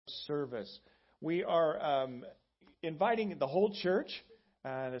service. We are inviting the whole church,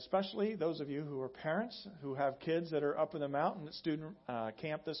 and especially those of you who are parents who have kids that are up in the mountain at student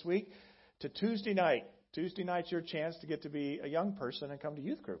camp this week, to Tuesday night. Tuesday night's your chance to get to be a young person and come to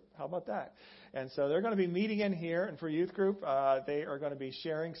youth group. How about that? And so they're going to be meeting in here, and for youth group, they are going to be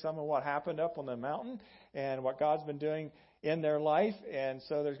sharing some of what happened up on the mountain and what God's been doing in their life. And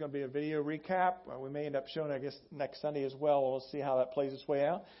so there's going to be a video recap. We may end up showing, I guess, next Sunday as well. We'll see how that plays its way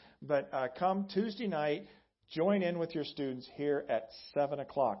out. But come Tuesday night, join in with your students here at 7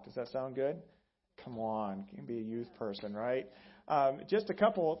 o'clock. Does that sound good? Come on. You can be a youth person, right? Just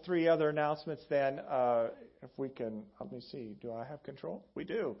three other announcements then. If we can, let me see. Do I have control? We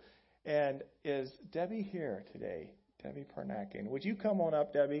do. And is Debbie here today? Debbie Parnakian. Would you come on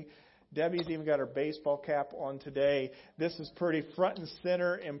up, Debbie? Debbie's even got her baseball cap on today. This is pretty front and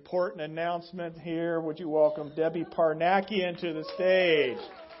center, important announcement here. Would you welcome Debbie Parnakian to the stage?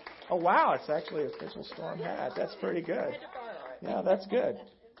 Oh, wow. It's actually an official Storm hat. That's pretty good. Yeah, that's good.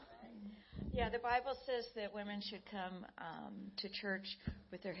 Yeah, the Bible says that women should come to church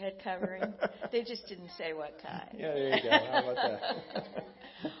with their head covering. They just didn't say what kind. Yeah, there you go. How about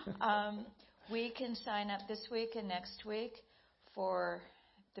that? We can sign up this week and next week for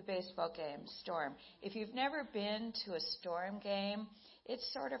the baseball game, Storm. If you've never been to a Storm game,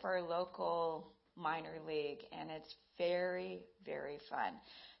 it's sort of our local minor league, and it's very, very fun.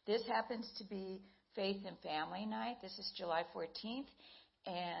 This happens to be Faith and Family Night. This is July 14th.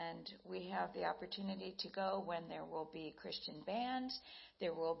 And we have the opportunity to go when there will be Christian bands.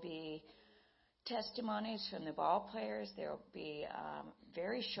 There will be testimonies from the ball players. There will be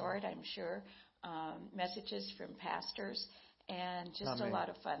very short, I'm sure, messages from pastors, and just a lot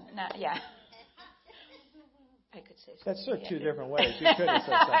of fun. I could say something. That's sort of two different ways. You could have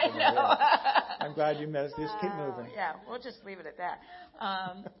said something. I know. I'm glad you missed. Just keep moving. Yeah, we'll just leave it at that.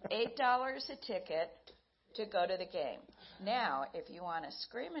 $8 a ticket to go to the game. Now, if you want a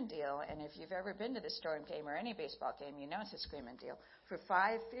screaming deal, and if you've ever been to the Storm game or any baseball game, you know it's a screaming deal. For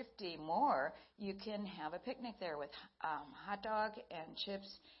 $5.50 more, you can have a picnic there with hot dog and chips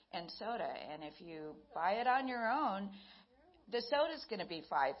and soda. And if you buy it on your own, the soda's going to be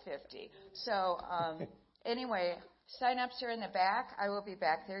 $5.50. So anyway, sign-ups are in the back. I will be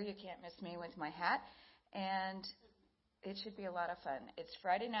back there. You can't miss me with my hat. And it should be a lot of fun. It's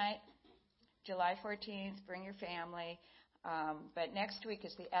Friday night, July 14th. Bring your family. But next week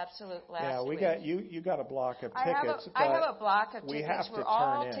is the absolute last week. Yeah, you got a block of tickets. I have a block of tickets. We're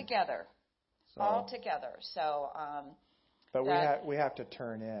all together. So. All together. So. But we have to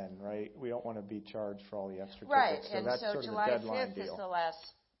turn in, right? We don't want to be charged for all the extra tickets. Right, so and that's so sort July of the deadline 5th deal. is the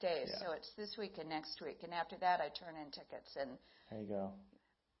last day. Yeah. So it's this week and next week, and after that I turn in tickets, and there you go.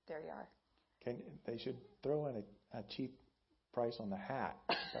 There you are. They should throw in a cheap price on the hat.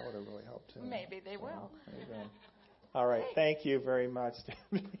 That would have really helped too. Maybe they will. There you go. All right. Thank you very much,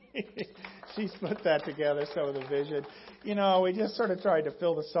 Debbie. She's put that together, some of the vision. You know, we just sort of tried to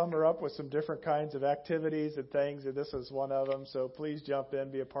fill the summer up with some different kinds of activities and things, and this is one of them. So please jump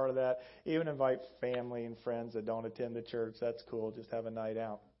in, be a part of that. Even invite family and friends that don't attend the church. That's cool. Just have a night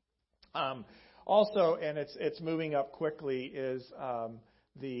out. Also, and it's moving up quickly, is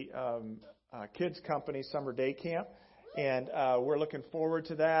the Kids Company Summer Day Camp. And we're looking forward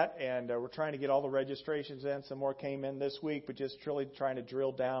to that, and we're trying to get all the registrations in. Some more came in this week, but just really trying to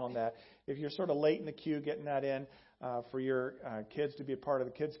drill down on that. If you're sort of late in the queue getting that in for your kids to be a part of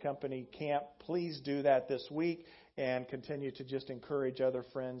the Kids Company camp, please do that this week and continue to just encourage other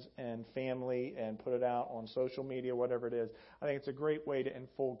friends and family and put it out on social media, whatever it is. I think it's a great way to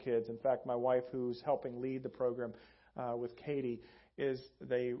enfold kids. In fact, my wife, who's helping lead the program with Katie,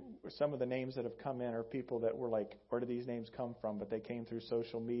 some of the names that have come in are people that were like, where do these names come from? But they came through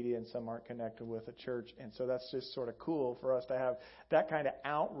social media, and some aren't connected with a church. And so that's just sort of cool for us to have that kind of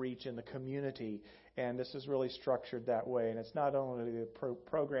outreach in the community. And this is really structured that way. And it's not only the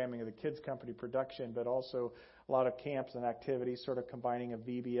programming of the Kids Company production, but also a lot of camps and activities, sort of combining a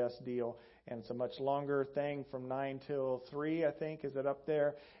VBS deal. And it's a much longer thing from 9 till 3, I think, is it up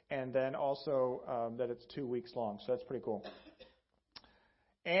there? And then also that it's 2 weeks long. So that's pretty cool.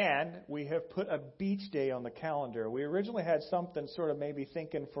 And we have put a beach day on the calendar. We originally had something sort of maybe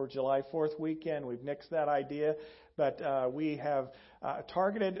thinking for July 4th weekend. We've nixed that idea. But we have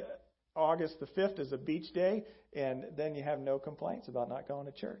targeted August the 5th as a beach day. And then you have no complaints about not going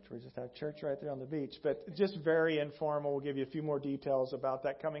to church. We just have church right there on the beach. But just very informal. We'll give you a few more details about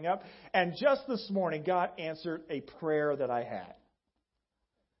that coming up. And just this morning, God answered a prayer that I had.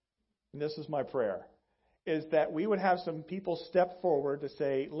 And this is my prayer. Is that we would have some people step forward to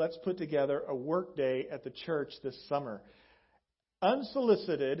say, let's put together a work day at the church this summer.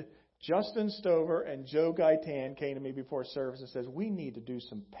 unsolicited, Justin Stover and Joe Gaitan came to me before service and says, we need to do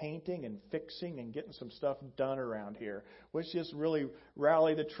some painting and fixing and getting some stuff done around here. Let's just really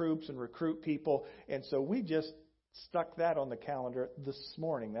rally the troops and recruit people. And so we just stuck that on the calendar this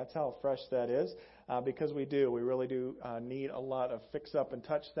morning. That's how fresh that is, because we really do need a lot of fix up and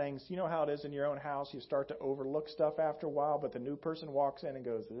touch things. You know how it is in your own house. You start to overlook stuff after a while, but the new person walks in and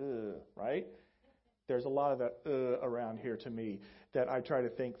goes, ugh, right? There's a lot of that around here to me that I try to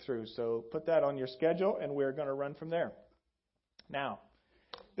think through. So put that on your schedule, and we're going to run from there. Now,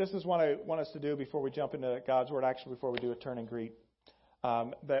 this is what I want us to do before we jump into God's Word, actually before we do a turn and greet,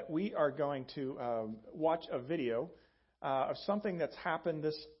 that we are going to watch a video of something that's happened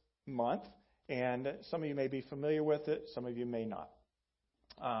this month, and some of you may be familiar with it, some of you may not.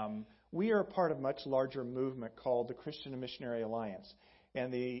 We are a part of a much larger movement called the Christian and Missionary Alliance.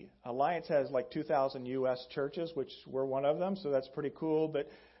 And the Alliance has like 2,000 U.S. churches, which we're one of them, so that's pretty cool. But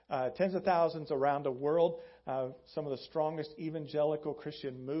tens of thousands around the world. Some of the strongest evangelical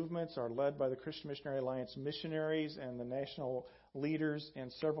Christian movements are led by the Christian Missionary Alliance missionaries and the national leaders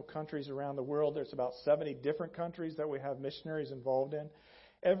in several countries around the world. There's about 70 different countries that we have missionaries involved in.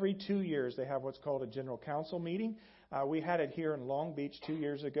 Every 2 years, they have what's called a General Council meeting. We had it here in Long Beach 2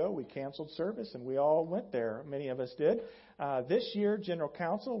 years ago. We canceled service, and we all went there. Many of us did. This year, General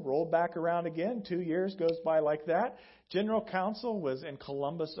Council rolled back around again. 2 years goes by like that. General Council was in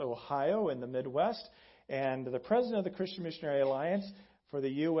Columbus, Ohio, in the Midwest. And the president of the Christian Missionary Alliance for the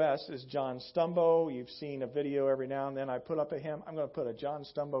U.S. is John Stumbo. You've seen a video every now and then I put up of him. I'm going to put a John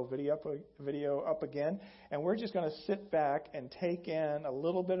Stumbo video up again. And we're just going to sit back and take in a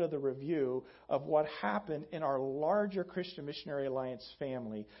little bit of the review of what happened in our larger Christian Missionary Alliance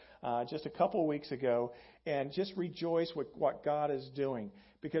family just a couple weeks ago, and just rejoice with what God is doing.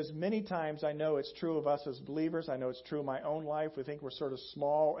 Because many times I know it's true of us as believers. I know it's true of my own life. We think we're sort of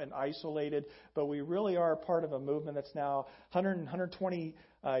small and isolated, but we really are part of a movement that's now 120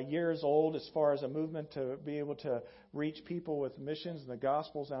 years old as far as a movement to be able to reach people with missions and the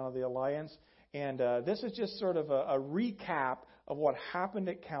gospels out of the Alliance. And this is just sort of a recap of what happened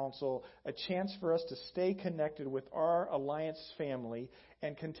at Council, a chance for us to stay connected with our Alliance family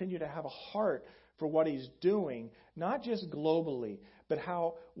and continue to have a heart for what He's doing, not just globally, but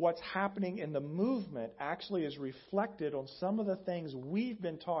how what's happening in the movement actually is reflected on some of the things we've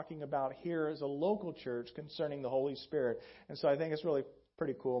been talking about here as a local church concerning the Holy Spirit. And so I think it's really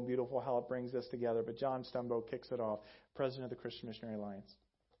pretty cool and beautiful how it brings this together. But John Stumbo kicks it off, president of the Christian Missionary Alliance.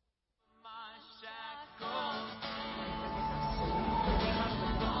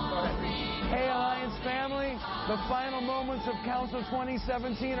 Hey, Alliance family, the final moments of Council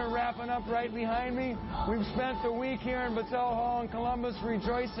 2017 are wrapping up right behind me. We've spent the week here in Battelle Hall in Columbus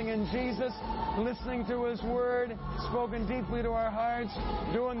rejoicing in Jesus, listening to His Word, spoken deeply to our hearts,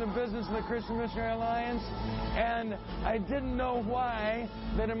 doing the business of the Christian Missionary Alliance. And I didn't know why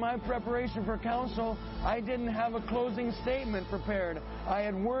that in my preparation for Council, I didn't have a closing statement prepared. I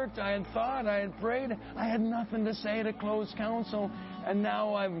had worked, I had thought, I had prayed. I had nothing to say to close Council. And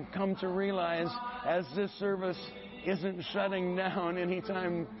now I've come to realize, as this service isn't shutting down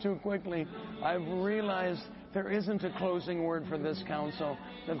anytime too quickly, I've realized there isn't a closing word for this council.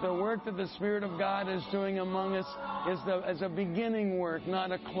 That the work that the Spirit of God is doing among us is a beginning work,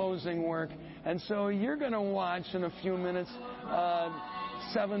 not a closing work. And so you're going to watch in a few minutes a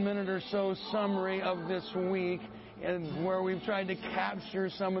 7-minute or so summary of this week, and where we've tried to capture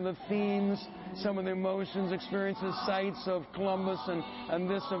some of the themes, some of the emotions, experiences, sights of Columbus and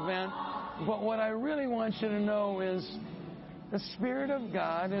this event. But what I really want you to know is the Spirit of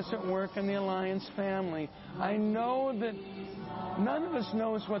God is at work in the Alliance family. I know that none of us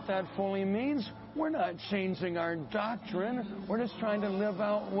knows what that fully means. We're not changing our doctrine. We're just trying to live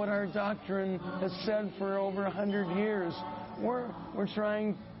out what our doctrine has said for over 100 years.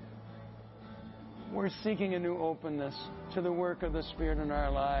 We're seeking a new openness to the work of the Spirit in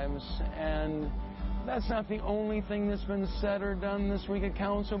our lives. And that's not the only thing that's been said or done this week at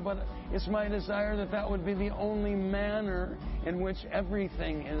Council, but it's my desire that that would be the only manner in which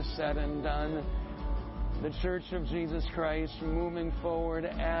everything is said and done. The Church of Jesus Christ moving forward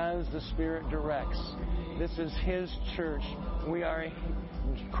as the Spirit directs. This is His church. We are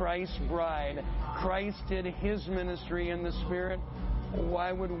Christ's bride. Christ did His ministry in the Spirit.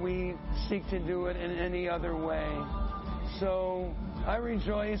 Why would we seek to do it in any other way? So I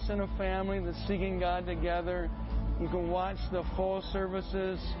rejoice in a family that's seeking God together. You can watch the full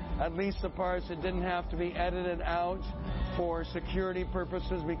services, at least the parts that didn't have to be edited out for security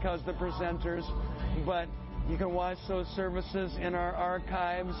purposes because the presenters. But you can watch those services in our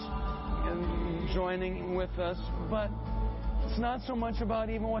archives and joining with us. But it's not so much about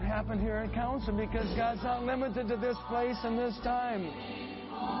even what happened here at council, because God's not limited to this place and this time.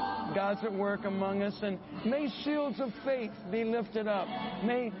 God's at work among us, and may shields of faith be lifted up.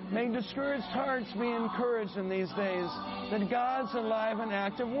 May discouraged hearts be encouraged in these days that God's alive and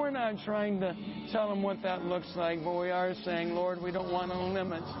active. We're not trying to tell them what that looks like, but we are saying, Lord, we don't want to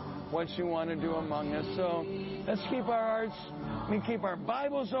limit what you want to do among us. So let's keep keep our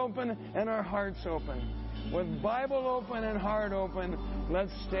Bibles open and our hearts open. With Bible open and heart open,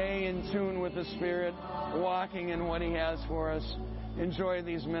 let's stay in tune with the Spirit, walking in what He has for us. Enjoy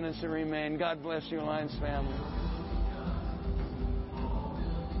these minutes that remain. God bless you, Alliance family.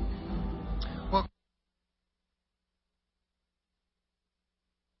 Well,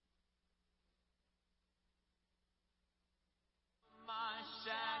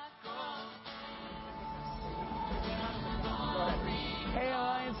 Hey,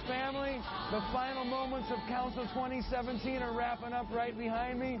 Alliance family, the final moments of Council 2017 are wrapping up right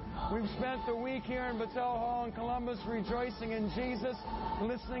behind me. We've spent the week here in Battelle Hall in Columbus rejoicing in Jesus,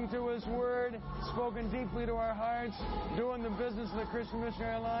 listening to His Word, spoken deeply to our hearts, doing the business of the Christian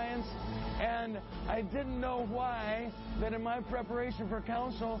Missionary Alliance. And I didn't know why that in my preparation for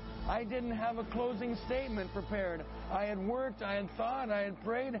Council, I didn't have a closing statement prepared. I had worked, I had thought, I had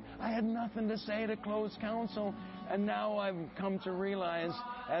prayed. I had nothing to say to close Council. And now I've come to realize,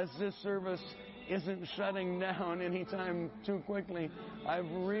 as this service isn't shutting down anytime too quickly, I've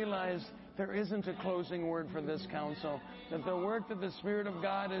realized there isn't a closing word for this council. That the work that the Spirit of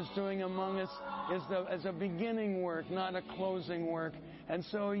God is doing among us is a beginning work, not a closing work. And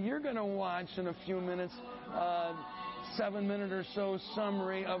so you're going to watch in a few minutes a 7-minute or so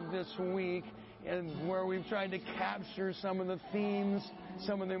summary of this week, and where we've tried to capture some of the themes,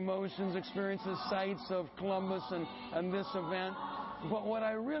 some of the emotions, experiences, sights of Columbus and this event. But what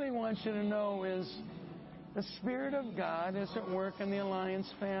I really want you to know is the Spirit of God is at work in the Alliance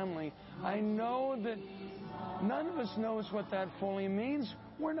family. I know that none of us knows what that fully means.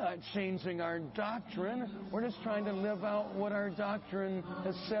 We're not changing our doctrine. We're just trying to live out what our doctrine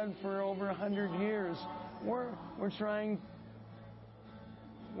has said for over 100 years. We're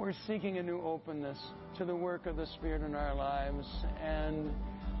seeking a new openness to the work of the Spirit in our lives. And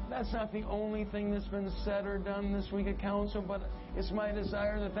that's not the only thing that's been said or done this week at Council, but it's my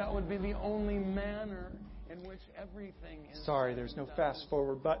desire that that would be the only manner in which everything is. Sorry, there's no fast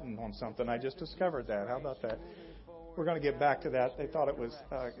forward button on something. I just discovered that. How about that? We're going to get back to that. They thought it was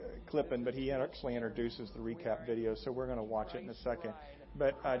clipping, but he actually introduces the recap video, so we're going to watch it in a second.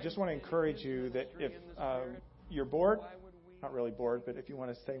 But I just want to encourage you that if you're bored, not really bored, but if you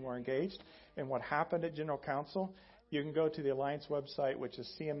want to stay more engaged in what happened at General Council, you can go to the Alliance website, which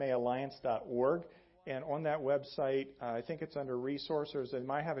is cmaalliance.org. And on that website, I think it's under resources, it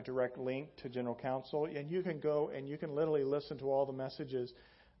might have a direct link to General Council. And you can go and you can literally listen to all the messages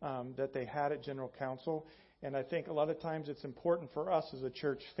that they had at General Council. And I think a lot of times it's important for us as a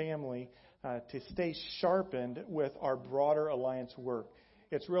church family to stay sharpened with our broader Alliance work.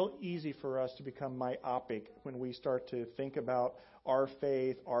 It's real easy for us to become myopic when we start to think about our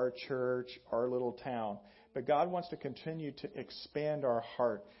faith, our church, our little town. But God wants to continue to expand our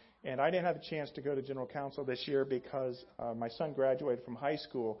heart. And I didn't have a chance to go to General Council this year because my son graduated from high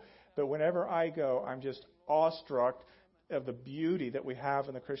school. But whenever I go, I'm just awestruck of the beauty that we have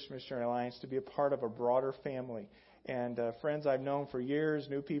in the Christian Missionary Alliance to be a part of a broader family. And friends I've known for years,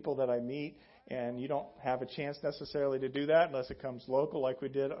 new people that I meet, and you don't have a chance necessarily to do that unless it comes local like we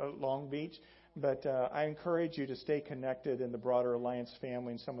did at Long Beach. But I encourage you to stay connected in the broader Alliance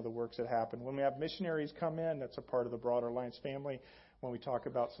family and some of the works that happen. When we have missionaries come in, that's a part of the broader Alliance family. When we talk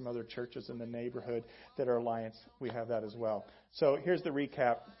about some other churches in the neighborhood that are Alliance, we have that as well. So here's the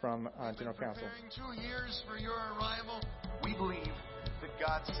recap from General Council. Preparing 2 years for your arrival, we believe that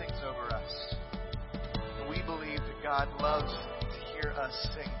God sings over us. We believe that God loves to hear us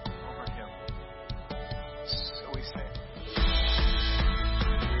sing over Him. So we sing.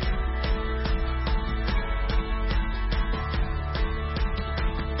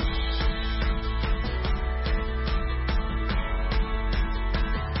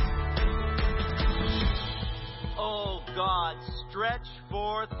 Oh God, stretch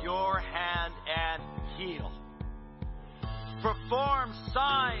forth your hand and heal. Perform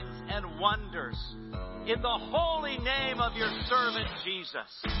signs and wonders in the holy name of your servant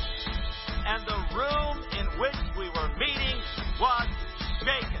Jesus. And the room in which we were meeting was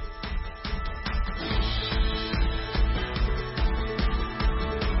shaken.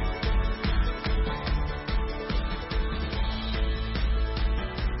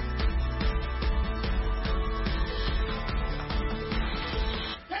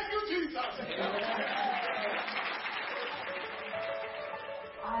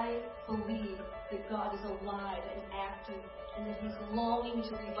 I believe that God is alive and active and that He's longing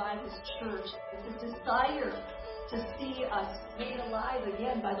to revive His church. It's a desire to see us made alive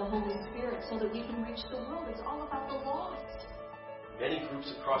again by the Holy Spirit so that we can reach the world. It's all about the lost. Many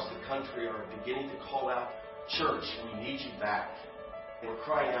groups across the country are beginning to call out, "Church, we need you back." And we're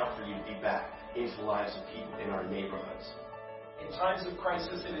crying out for you to be back into the lives of people in our neighborhoods. In times of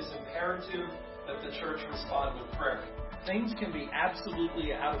crisis, it is imperative that the church respond with prayer. Things can be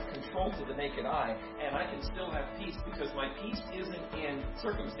absolutely out of control to the naked eye, and I can still have peace because my peace isn't in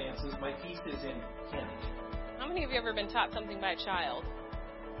circumstances, my peace is in Him. How many of you have ever been taught something by a child?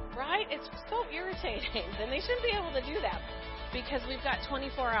 Right? It's so irritating. And they shouldn't be able to do that. Because we've got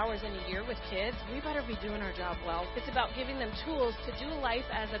 24 hours in a year with kids, we better be doing our job well. It's about giving them tools to do life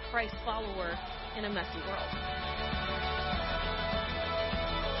as a Christ follower in a messy world.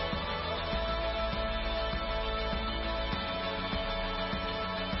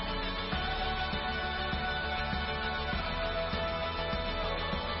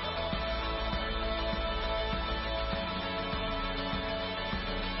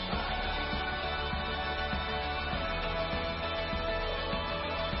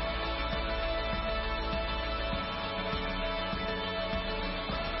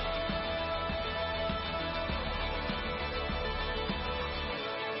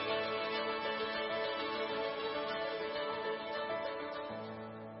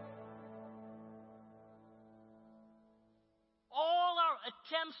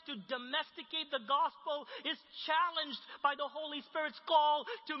 Attempts to domesticate the gospel is challenged by the Holy Spirit's call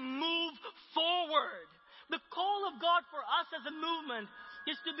to move forward. The call of God for us as a movement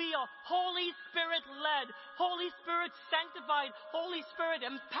is to be a Holy Spirit-led, Holy Spirit-sanctified, Holy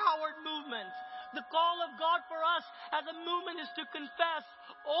Spirit-empowered movement. The call of God for us as a movement is to confess,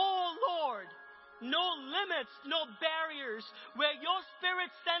 "Oh Lord, no limits, no barriers. Where your Spirit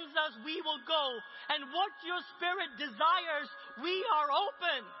sends us, we will go. And what your Spirit desires, we are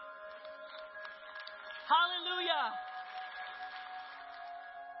open." Hallelujah.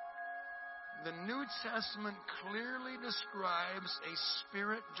 The New Testament clearly describes a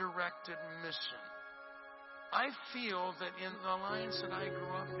Spirit-directed mission. I feel that in the alliance that I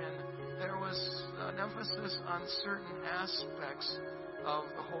grew up in, there was an emphasis on certain aspects of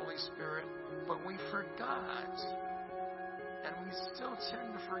the Holy Spirit, but we forgot, and we still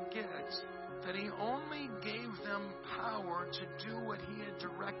tend to forget, that He only gave them power to do what He had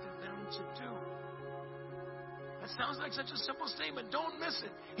directed them to do. That sounds like such a simple statement. Don't miss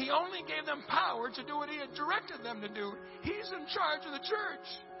it. He only gave them power to do what He had directed them to do. He's in charge of the church.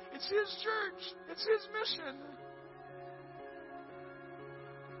 It's His church. It's His mission.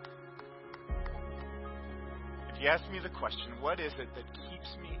 If you ask me the question, what is it that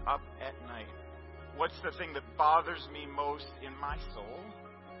keeps me up at night? What's the thing that bothers me most in my soul?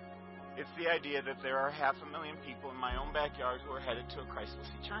 It's the idea that there are 500,000 people in my own backyard who are headed to a Christless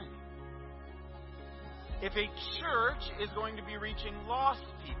eternity. If a church is going to be reaching lost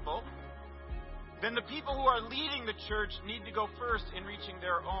people, then the people who are leading the church need to go first in reaching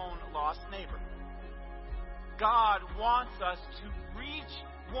their own lost neighbor. God wants us to reach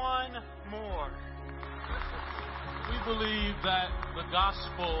one more. We believe that the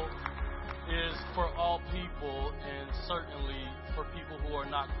gospel is for all people, and certainly for people who are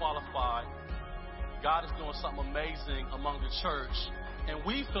not qualified. God is doing something amazing among the church, and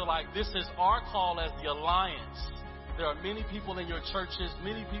we feel like this is our call as the Alliance. There are many people in your churches,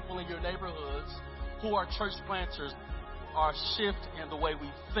 many people in your neighborhoods who are church planters. Our shift in the way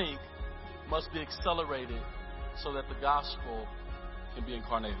we think must be accelerated so that the gospel can be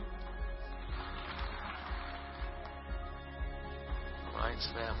incarnated. Alliance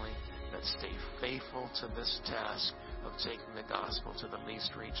family, that stay faithful to this task of taking the gospel to the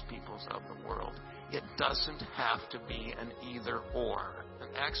least reached peoples of the world. It doesn't have to be an either-or.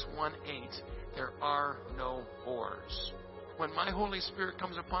 In Acts 1:8, there are no ors. When my Holy Spirit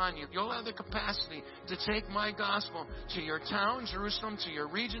comes upon you, you'll have the capacity to take my gospel to your town, Jerusalem, to your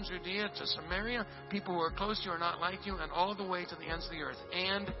region, Judea, to Samaria, people who are close to you or not like you, and all the way to the ends of the earth.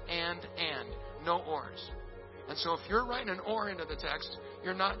 And. No ors. And so if you're writing an or into the text,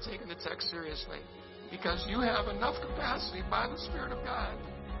 you're not taking the text seriously, because you have enough capacity by the Spirit of God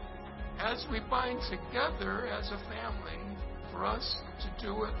as we bind together as a family for us to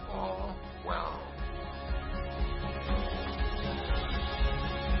do it all well.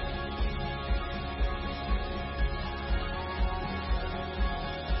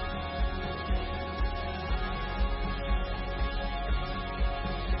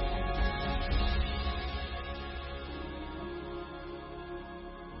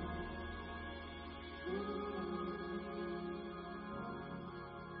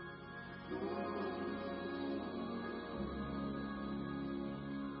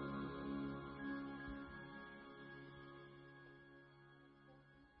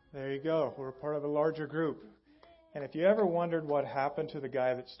 There you go. We're part of a larger group. And if you ever wondered what happened to the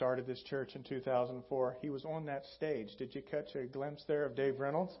guy that started this church in 2004, he was on that stage. Did you catch a glimpse there of Dave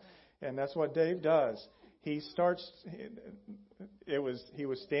Reynolds? And that's what Dave does. He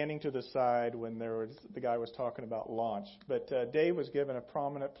was standing to the side when the guy was talking about launch. But Dave was given a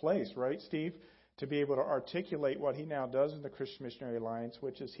prominent place, right, Steve, to be able to articulate what he now does in the Christian Missionary Alliance,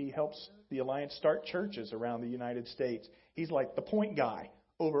 which is he helps the Alliance start churches around the United States. He's like the point guy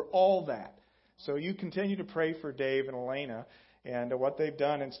over all that. So you continue to pray for Dave and Elena and what they've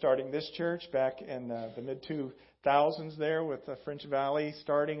done in starting this church back in the mid-2000s there with the French Valley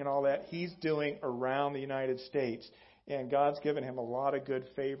starting and all that. He's doing around the United States. And God's given him a lot of good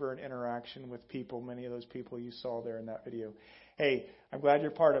favor and interaction with people, many of those people you saw there in that video. Hey, I'm glad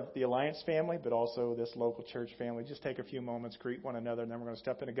you're part of the Alliance family, but also this local church family. Just take a few moments, greet one another, and then we're going to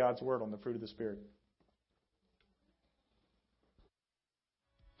step into God's Word on the fruit of the Spirit.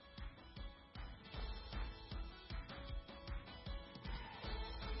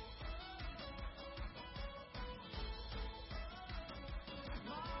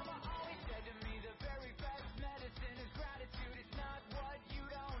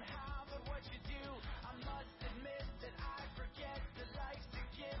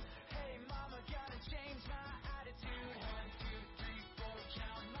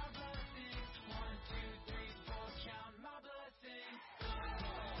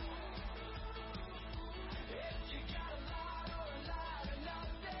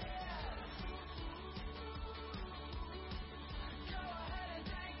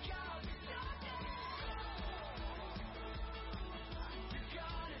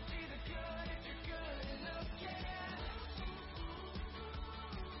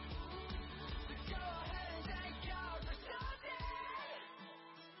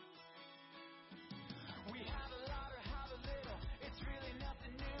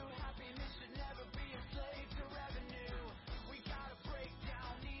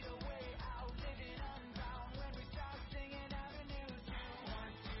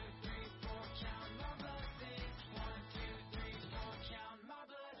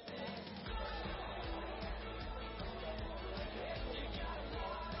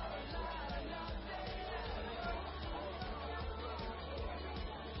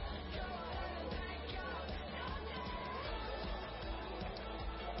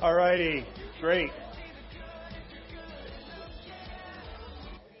 All righty, great.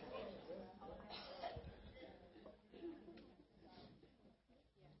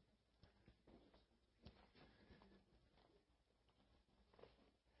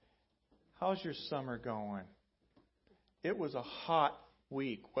 How's your summer going? It was a hot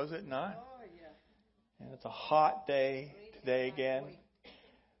week, was it not? Oh, yeah. And it's a hot day today again.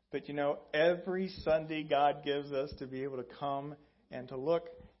 But you know, every Sunday God gives us to be able to come and to look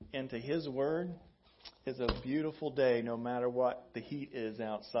into His Word is a beautiful day no matter what the heat is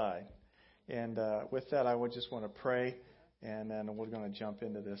outside. And with that, I would just want to pray, and then we're going to jump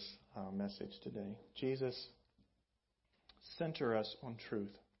into this message today. Jesus, center us on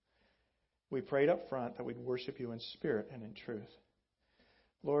truth. We prayed up front that we'd worship You in spirit and in truth.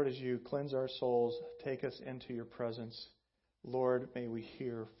 Lord, as You cleanse our souls, take us into Your presence. Lord, may we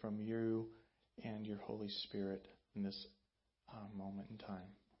hear from You and Your Holy Spirit in this moment in time.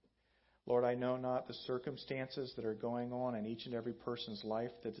 Lord, I know not the circumstances that are going on in each and every person's life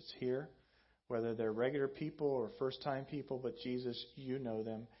that is here, whether they're regular people or first-time people, but Jesus, You know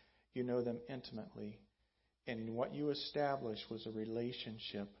them. You know them intimately. And what You established was a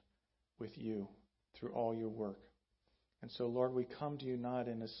relationship with You through all Your work. And so, Lord, we come to You not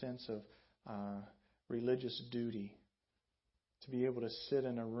in a sense of religious duty, to be able to sit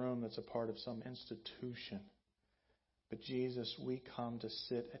in a room that's a part of some institution. But Jesus, we come to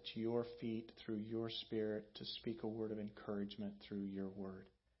sit at Your feet through Your Spirit to speak a word of encouragement through Your Word.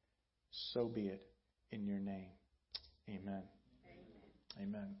 So be it in Your name. Amen.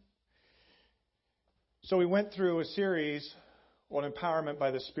 Amen. So we went through a series on empowerment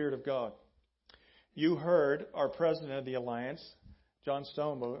by the Spirit of God. You heard our president of the Alliance, John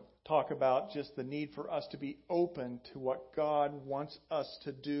Stone, talk about just the need for us to be open to what God wants us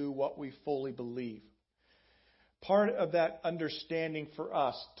to do, what we fully believe. Part of that understanding for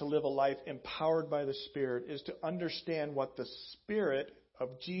us to live a life empowered by the Spirit is to understand what the Spirit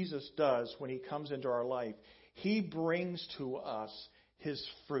of Jesus does when He comes into our life. He brings to us His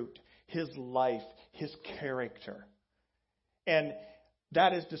fruit, His life, His character. And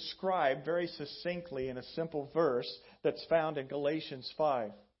that is described very succinctly in a simple verse that's found in Galatians 5.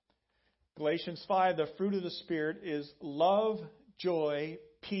 Galatians 5, the fruit of the Spirit is love, joy,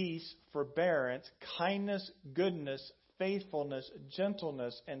 peace, forbearance, kindness, goodness, faithfulness,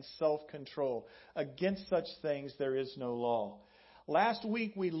 gentleness, and self-control. Against such things there is no law. Last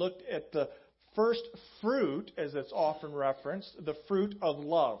week we looked at the first fruit, as it's often referenced, the fruit of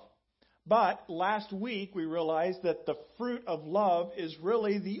love. But last week we realized that the fruit of love is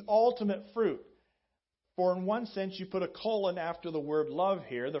really the ultimate fruit. For in one sense, you put a colon after the word love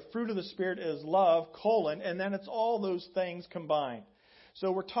here. The fruit of the Spirit is love, colon, and then it's all those things combined.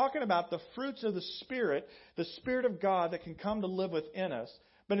 So we're talking about the fruits of the Spirit of God that can come to live within us.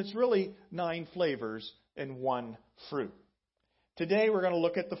 But it's really 9 flavors in one fruit. Today we're going to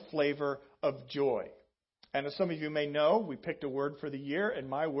look at the flavor of joy. And as some of you may know, we picked a word for the year, and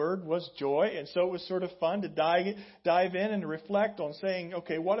my word was joy. And so it was sort of fun to dive in and reflect on saying,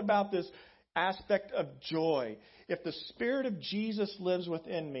 okay, what about this aspect of joy? If the Spirit of Jesus lives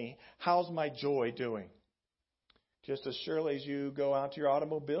within me, how's my joy doing? Just as surely as you go out to your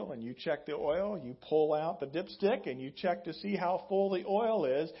automobile and you check the oil, you pull out the dipstick and you check to see how full the oil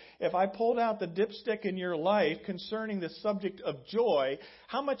is. If I pulled out the dipstick in your life concerning the subject of joy,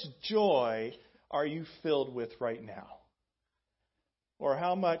 how much joy are you filled with right now? Or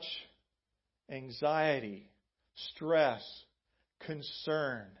how much anxiety, stress,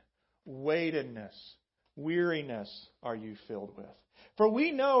 concern, weightedness, weariness are you filled with? For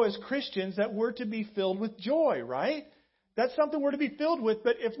we know as Christians that we're to be filled with joy, right? That's something we're to be filled with.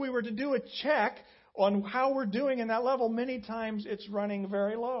 But if we were to do a check on how we're doing in that level, many times it's running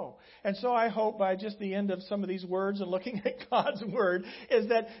very low. And so I hope by just the end of some of these words and looking at God's Word is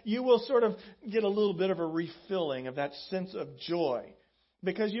that you will sort of get a little bit of a refilling of that sense of joy.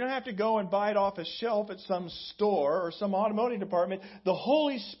 Because you don't have to go and buy it off a shelf at some store or some automotive department. The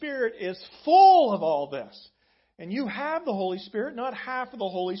Holy Spirit is full of all this. And you have the Holy Spirit, not half of the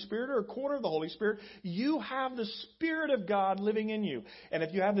Holy Spirit or a quarter of the Holy Spirit. You have the Spirit of God living in you. And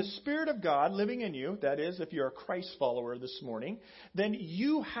if you have the Spirit of God living in you, that is, if you're a Christ follower this morning, then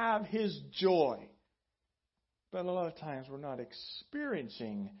you have His joy. But a lot of times we're not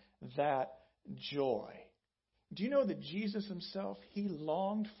experiencing that joy. Do you know that Jesus Himself, He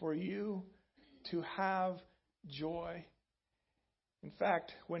longed for you to have joy? In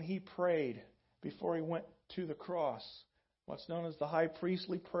fact, when He prayed before He went to the cross, what's known as the high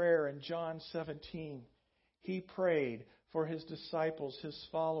priestly prayer in John 17, He prayed for His disciples, His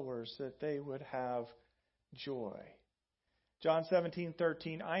followers, that they would have joy. John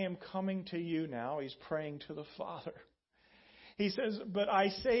 17:13, I am coming to you now. He's praying to the Father. He says, but I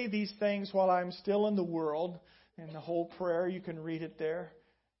say these things while I'm still in the world. In the whole prayer, you can read it there.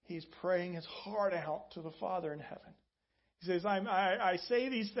 He's praying his heart out to the Father in heaven. He says, I say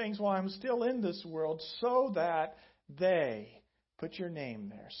these things while I'm still in this world so that they, put your name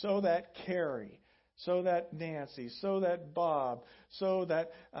there, so that Carrie, so that Nancy, so that Bob, so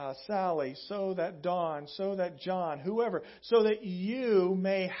that Sally, so that Dawn, so that John, whoever, so that you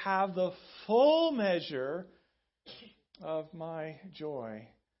may have the full measure of my joy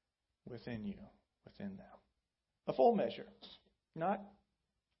within you, within them. A full measure, not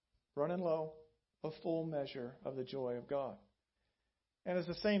running low, a full measure of the joy of God. And it's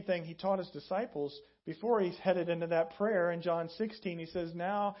the same thing He taught His disciples before He headed into that prayer. In John 16, He says,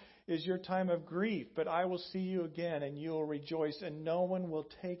 now is your time of grief, but I will see you again and you will rejoice and no one will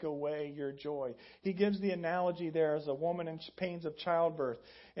take away your joy. He gives the analogy there as a woman in pains of childbirth.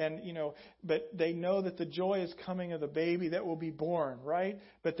 And, but they know that the joy is coming of the baby that will be born, right?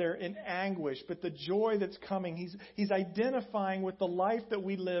 But they're in anguish. But the joy that's coming, He's identifying with the life that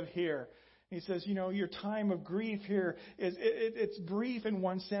we live here. He says, your time of grief here it's brief in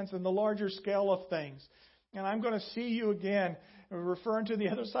one sense in the larger scale of things. And I'm going to see you again, referring to the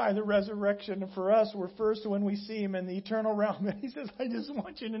other side of the resurrection. And for us, we're first when we see Him in the eternal realm. And He says, I just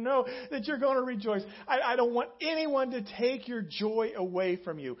want you to know that you're going to rejoice. I don't want anyone to take your joy away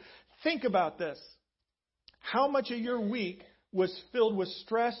from you. Think about this. How much of your week was filled with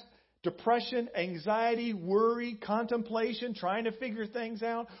stress, depression, anxiety, worry, contemplation, trying to figure things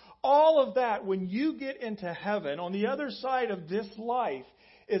out? All of that, when you get into heaven, on the other side of this life,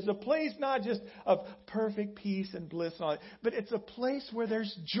 is a place not just of perfect peace and bliss, and all that, but it's a place where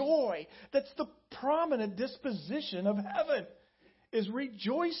there's joy. That's the prominent disposition of heaven, is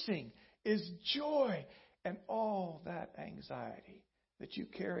rejoicing, is joy. And all that anxiety that you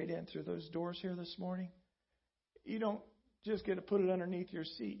carried in through those doors here this morning, you don't just get to put it underneath your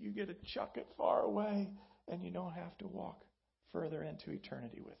seat. You get to chuck it far away, and you don't have to walk further into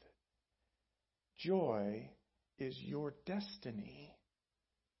eternity with it. Joy is your destiny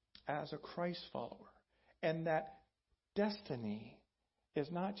as a Christ follower. And that destiny is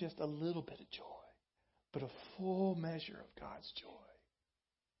not just a little bit of joy, but a full measure of God's joy.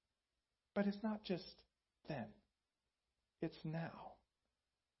 But it's not just then. It's now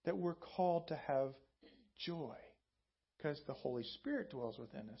that we're called to have joy because the Holy Spirit dwells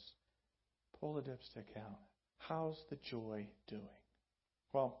within us. Pull the dipstick out. How's the joy doing?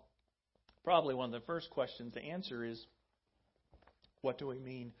 Well, probably one of the first questions to answer is, what do we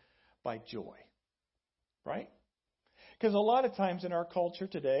mean by joy? Right? Because a lot of times in our culture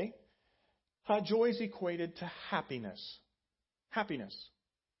today, joy is equated to happiness. Happiness.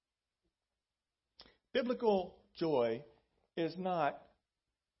 Biblical joy is not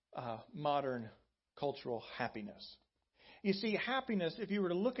modern cultural happiness. You see, happiness, if you were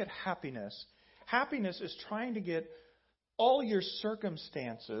to look at happiness, happiness is trying to get all your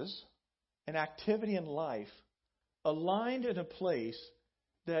circumstances and activity in life aligned in a place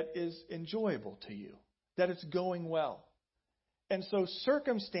that is enjoyable to you, that it's going well. And so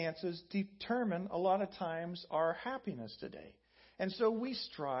circumstances determine a lot of times our happiness today. And so we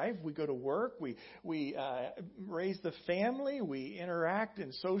strive, we go to work, we raise the family, we interact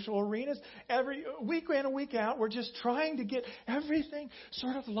in social arenas. Every week in and week out, we're just trying to get everything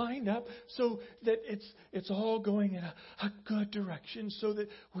sort of lined up so that it's all going in a good direction so that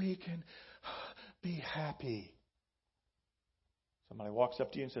we can be happy. Somebody walks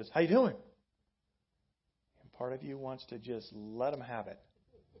up to you and says, "How you doing?" And part of you wants to just let them have it.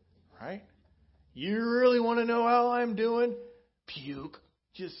 Right? You really want to know how I'm doing? Puke.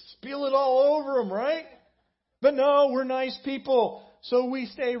 Just spill it all over them, right? But no, we're nice people, so we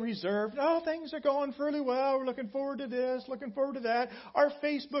stay reserved. Oh, things are going fairly well. We're looking forward to this, looking forward to that. Our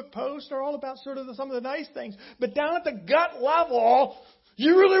Facebook posts are all about sort of some of the nice things. But down at the gut level,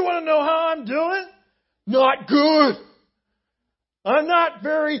 you really want to know how I'm doing? Not good. I'm not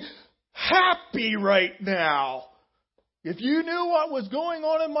very happy right now. If you knew what was going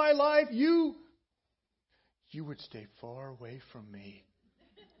on in my life, you would stay far away from me.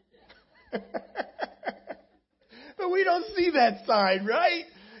 But we don't see that side, right?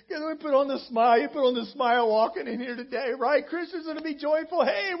 Because we put on the smile. You put on the smile walking in here today, right? Christians are going to be joyful.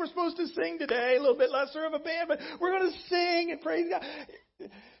 Hey, we're supposed to sing today. A little bit lesser of a band, but we're going to sing and praise God.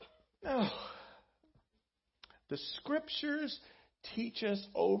 No. The Scriptures teach us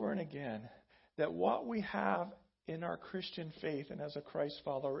over and again that what we have in our Christian faith and as a Christ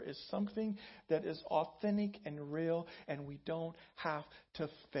follower is something that is authentic and real, and we don't have to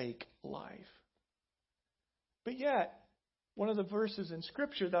fake life. But yet, one of the verses in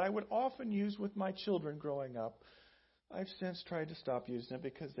Scripture that I would often use with my children growing up, I've since tried to stop using it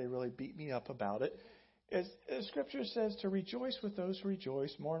because they really beat me up about it, is Scripture says to rejoice with those who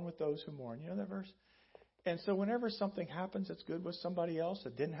rejoice, mourn with those who mourn. You know that verse? And so whenever something happens that's good with somebody else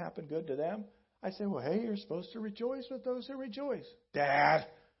that didn't happen good to them, I say, well, hey, you're supposed to rejoice with those who rejoice. Dad,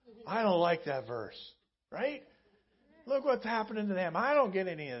 I don't like that verse, right? Look what's happening to them. I don't get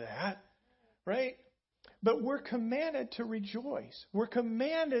any of that, right? But we're commanded to rejoice. We're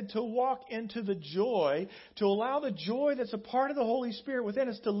commanded to walk into the joy, to allow the joy that's a part of the Holy Spirit within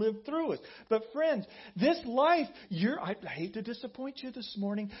us to live through us. But friends, this life, I hate to disappoint you this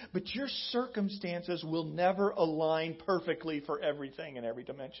morning, but your circumstances will never align perfectly for everything in every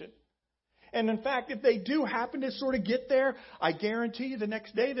dimension. And in fact, if they do happen to sort of get there, I guarantee you the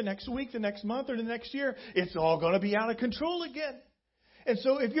next day, the next week, the next month, or the next year, it's all going to be out of control again. And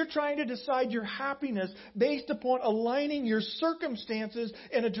so if you're trying to decide your happiness based upon aligning your circumstances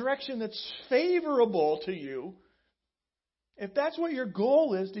in a direction that's favorable to you, if that's what your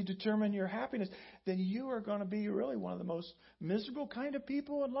goal is to determine your happiness, then you are going to be really one of the most miserable kind of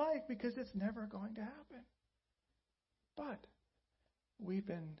people in life because it's never going to happen. But we've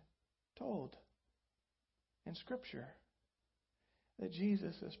been told in Scripture that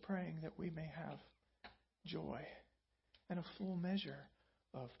Jesus is praying that we may have joy and a full measure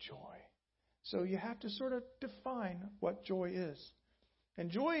of joy. So you have to sort of define what joy is. And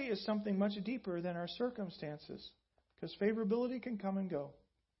joy is something much deeper than our circumstances because favorability can come and go.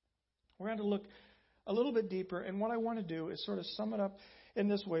 We're going to look a little bit deeper, and what I want to do is sort of sum it up in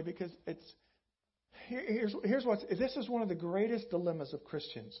this way because here's what this is one of the greatest dilemmas of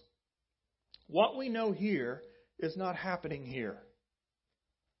Christians. What we know here is not happening here.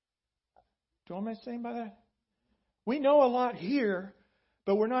 Do you know what I'm saying by that? We know a lot here,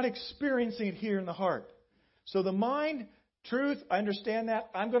 but we're not experiencing it here in the heart. So the mind, truth, I understand that.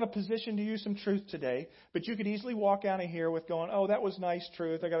 I'm going to position to you some truth today, but you could easily walk out of here with going, oh, that was nice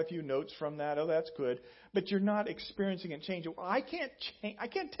truth. I got a few notes from that. Oh, that's good. But you're not experiencing it change. I can't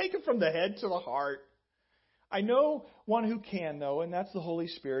take it from the head to the heart. I know one who can, though, and that's the Holy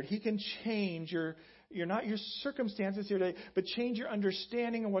Spirit. He can change your circumstances here today, but change your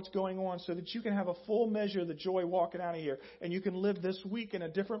understanding of what's going on so that you can have a full measure of the joy walking out of here, and you can live this week in a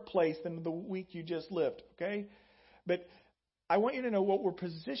different place than the week you just lived, okay? But I want you to know what we're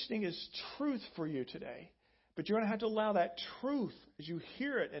positioning as truth for you today. But you're going to have to allow that truth as you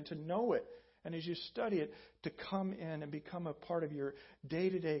hear it and to know it and as you study it to come in and become a part of your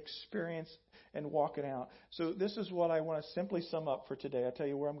day-to-day experience and walk it out. So this is what I want to simply sum up for today. I'll tell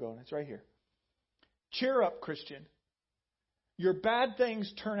you where I'm going. It's right here. Cheer up, Christian. Your bad things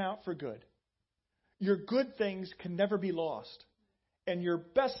turn out for good. Your good things can never be lost. And your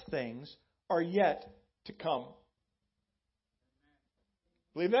best things are yet to come.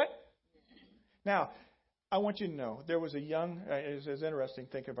 Believe that? Now, I want you to know, there was a young, it was interesting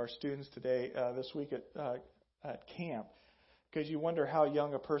thinking of our students today, this week at camp, because you wonder how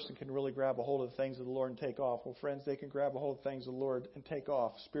young a person can really grab a hold of the things of the Lord and take off. Well, friends, they can grab a hold of things of the Lord and take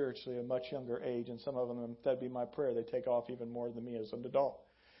off spiritually at a much younger age, and some of them, that'd be my prayer, they take off even more than me as an adult.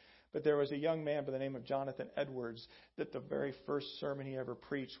 But there was a young man by the name of Jonathan Edwards that the very first sermon he ever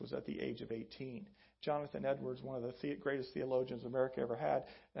preached was at the age of 18. Jonathan Edwards, one of the greatest theologians America ever had,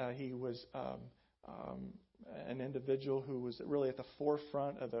 he was an individual who was really at the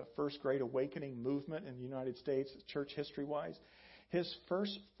forefront of the first Great Awakening movement in the United States, church history-wise. His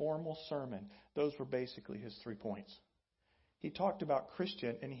first formal sermon, those were basically his 3 points. He talked about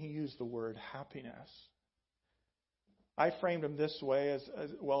Christian, and he used the word happiness. I framed him this way, as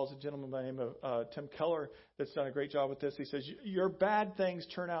well as a gentleman by the name of Tim Keller that's done a great job with this. He says, your bad things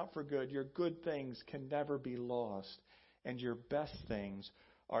turn out for good. Your good things can never be lost. And your best things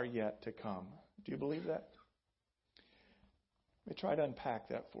are yet to come. Do you believe that? Let me try to unpack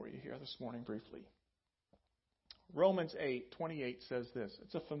that for you here this morning briefly. Romans 8:28 says this.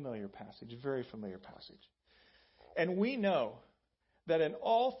 It's a familiar passage, a very familiar passage. And we know that in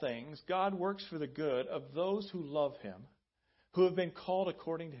all things God works for the good of those who love Him, who have been called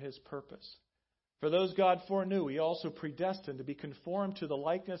according to His purpose. For those God foreknew, He also predestined to be conformed to the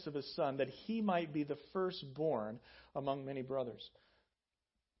likeness of His Son, that He might be the firstborn among many brothers.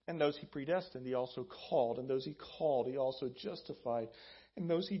 And those He predestined, He also called. And those He called, He also justified. And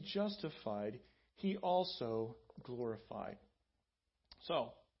those He justified, He also glorified.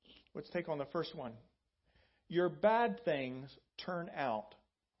 So, let's take on the first one. Your bad things turn out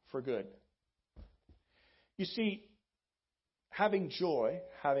for good. You see, having joy,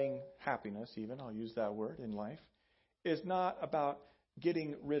 having happiness even, I'll use that word in life, is not about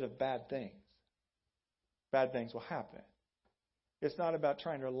getting rid of bad things. Bad things will happen. It's not about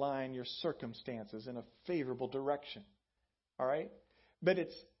trying to align your circumstances in a favorable direction. All right? But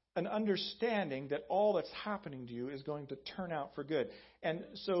it's an understanding that all that's happening to you is going to turn out for good. And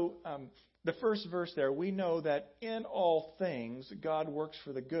so the first verse there, we know that in all things God works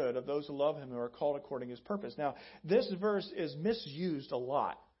for the good of those who love Him, who are called according to His purpose. Now, this verse is misused a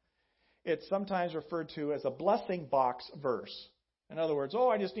lot. It's sometimes referred to as a blessing box verse. In other words,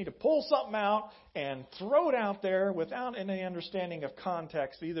 I just need to pull something out and throw it out there without any understanding of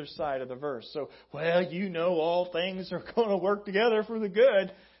context either side of the verse. So, all things are going to work together for the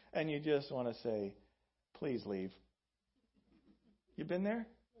good. And you just want to say, please leave. You been there?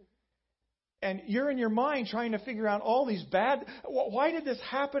 And you're in your mind trying to figure out all these bad, why did this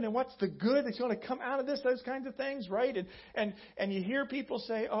happen and what's the good that's going to come out of this, those kinds of things, right? And you hear people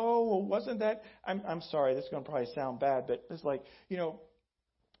say, wasn't that, I'm sorry, this is going to probably sound bad, but it's like,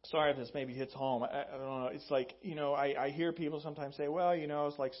 sorry if this maybe hits home. I don't know. It's like, I hear people sometimes say,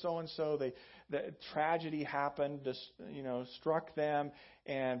 it's like so-and-so, the tragedy happened, struck them.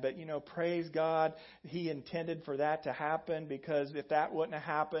 But praise God, He intended for that to happen, because if that wouldn't have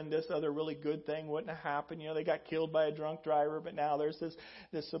happened, this other really good thing wouldn't have happened. They got killed by a drunk driver, but now there's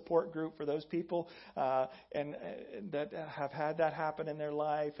this support group for those people and that have had that happen in their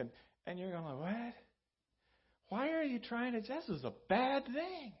life. And you're going, what? Why are you trying to? This is a bad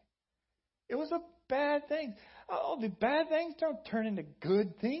thing. It was a bad thing. The bad things don't turn into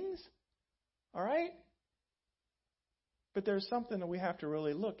good things. All right? But there's something that we have to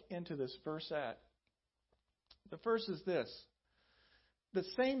really look into this verse at. The verse is this. The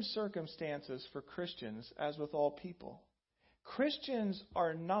same circumstances for Christians as with all people. Christians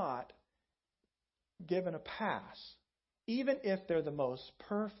are not given a pass. Even if they're the most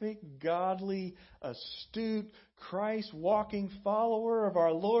perfect, godly, astute, Christ-walking follower of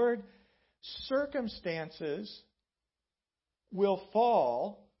our Lord, circumstances will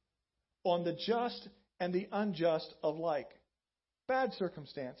fall on the just and the unjust alike. Bad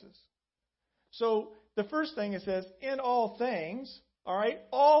circumstances. So the first thing it says, in all things, all right,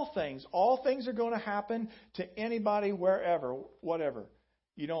 all things are going to happen to anybody, wherever, whatever.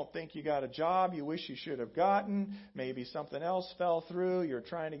 You don't think you got a job you wish you should have gotten. Maybe something else fell through. You're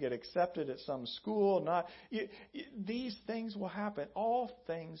trying to get accepted at some school. These things will happen. All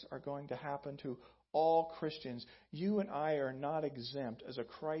things are going to happen to all Christians. You and I are not exempt as a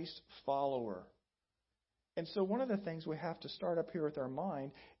Christ follower. And so one of the things we have to start up here with our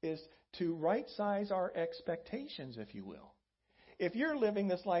mind is to right-size our expectations, if you will. If you're living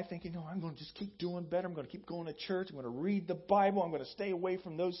this life thinking, no, I'm going to just keep doing better, I'm going to keep going to church, I'm going to read the Bible, I'm going to stay away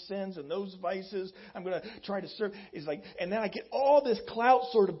from those sins and those vices, I'm going to try to serve, it's like, and then I get all this clout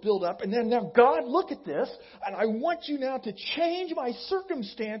sort of build up, and then now, God, look at this, and I want you now to change my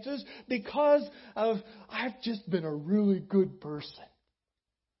circumstances because of I've just been a really good person.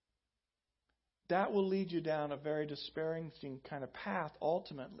 That will lead you down a very despairing kind of path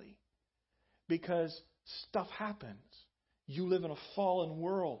ultimately, because stuff happens. You live in a fallen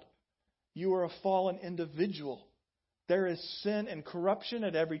world. You are a fallen individual. There is sin and corruption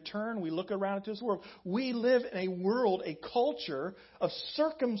at every turn. We look around at this world. We live in a world, a culture of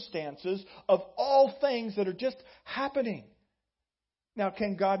circumstances of all things that are just happening. Now,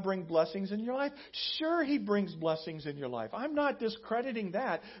 can God bring blessings in your life? Sure, He brings blessings in your life. I'm not discrediting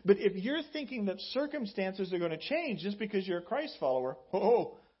that. But if you're thinking that circumstances are going to change just because you're a Christ follower,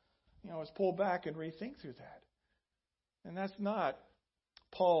 let's pull back and rethink through that. And that's not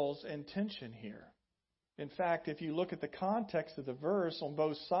Paul's intention here. In fact, if you look at the context of the verse on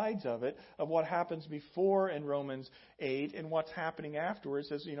both sides of it, of what happens before in Romans 8 and what's happening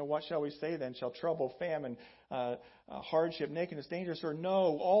afterwards, it says, what shall we say then? Shall trouble, famine, hardship, nakedness, danger, or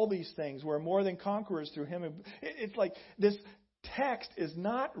no, all these things. We're more than conquerors through Him. It's like this text is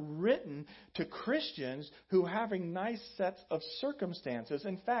not written to Christians who are having nice sets of circumstances.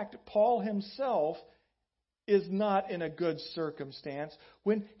 In fact, Paul himself is not in a good circumstance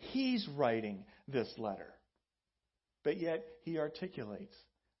when he's writing this letter. But yet he articulates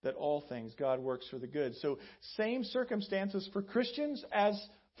that all things God works for the good. So same circumstances for Christians as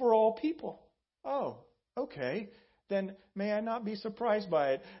for all people. Oh, okay. Then may I not be surprised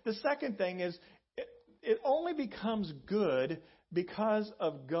by it. The second thing is it only becomes good because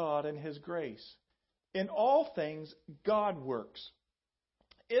of God and His grace. In all things, God works.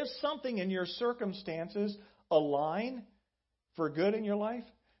 If something in your circumstances align for good in your life,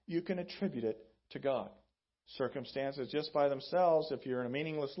 you can attribute it to God. Circumstances just by themselves, if you're in a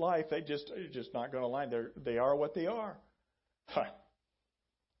meaningless life, they're just not going to align. They are what they are.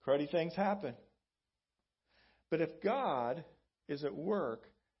 Cruddy things happen. But if God is at work,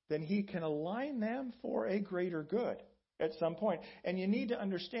 then He can align them for a greater good at some point. And you need to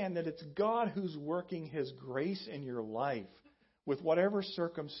understand that it's God who's working His grace in your life with whatever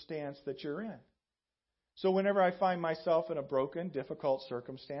circumstance that you're in. So whenever I find myself in a broken, difficult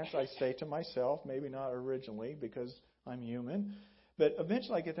circumstance, I say to myself, maybe not originally because I'm human, but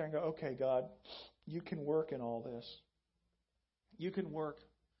eventually I get there and go, okay, God, You can work in all this. You can work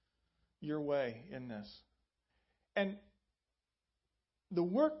Your way in this. And the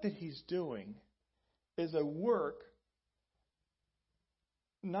work that He's doing is a work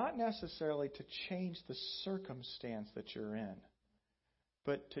not necessarily to change the circumstance that you're in,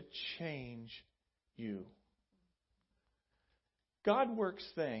 but to change you. God works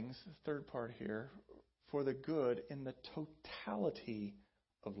things, the third part here, for the good in the totality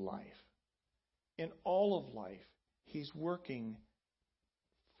of life. In all of life, He's working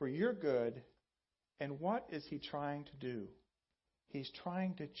for your good. And what is He trying to do? He's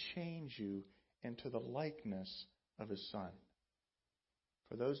trying to change you into the likeness of His Son.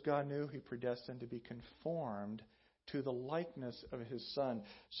 For those God knew, He predestined to be conformed to the likeness of His Son.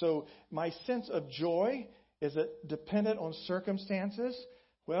 So my sense of joy, is it dependent on circumstances?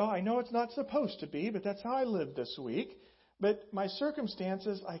 Well, I know it's not supposed to be, but that's how I lived this week. But my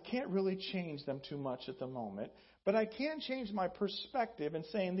circumstances, I can't really change them too much at the moment. But I can change my perspective and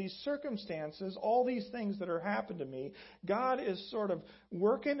saying these circumstances, all these things that are happening to me, God is sort of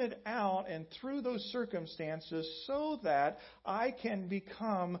working it out and through those circumstances so that I can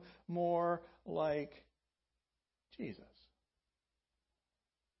become more like Jesus.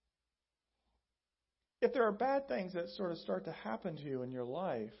 If there are bad things that sort of start to happen to you in your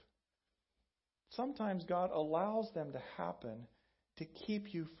life, sometimes God allows them to happen to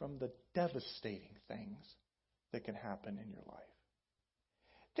keep you from the devastating things that can happen in your life.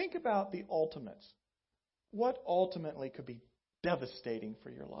 Think about the ultimates. What ultimately could be devastating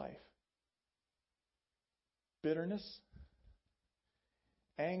for your life? Bitterness,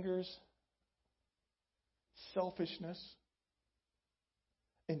 angers, selfishness,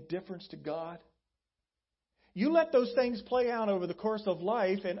 indifference to God. You let those things play out over the course of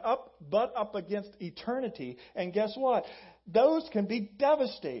life and butt up against eternity. And guess what? Those can be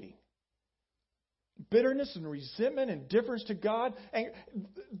devastating. Bitterness and resentment, indifference to God. And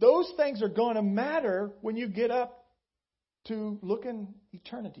those things are going to matter when you get up to looking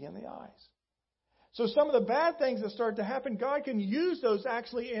eternity in the eyes. So some of the bad things that start to happen, God can use those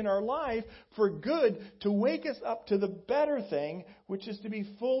actually in our life for good to wake us up to the better thing, which is to be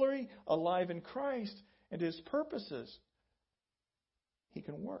fully alive in Christ and His purposes. He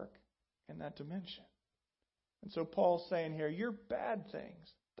can work in that dimension. And so Paul's saying here, your bad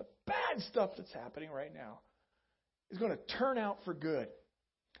things, the bad stuff that's happening right now, is going to turn out for good.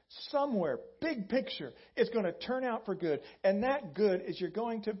 Somewhere, big picture, it's going to turn out for good. And that good is you're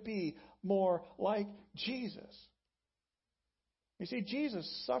going to be more like Jesus. You see,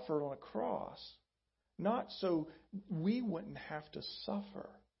 Jesus suffered on a cross, not so we wouldn't have to suffer.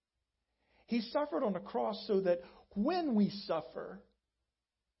 He suffered on a cross so that when we suffer,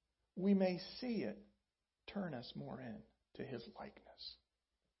 we may see it turn us more into His likeness.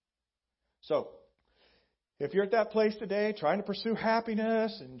 So, if you're at that place today trying to pursue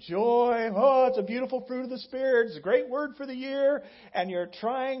happiness and joy, oh, it's a beautiful fruit of the Spirit, it's a great word for the year, and you're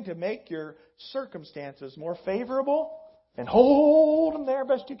trying to make your circumstances more favorable and hold them there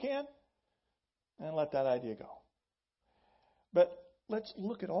best you can, and let that idea go. But let's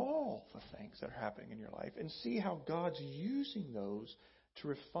look at all the things that are happening in your life and see how God's using those to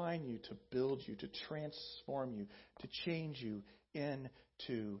refine you, to build you, to transform you, to change you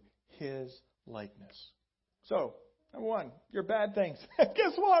into His likeness. So, number one, your bad things.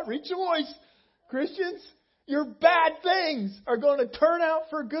 Guess what? Rejoice, Christians. Your bad things are going to turn out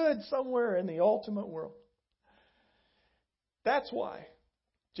for good somewhere in the ultimate world. That's why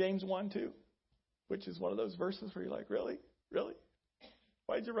James 1:2, which is one of those verses where you're like, really? Really?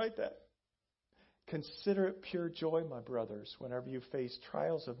 Why'd you write that? Consider it pure joy, my brothers, whenever you face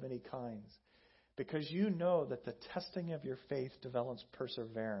trials of many kinds, because you know that the testing of your faith develops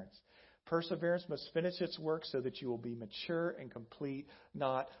perseverance. Perseverance must finish its work so that you will be mature and complete,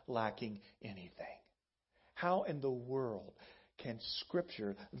 not lacking anything. How in the world can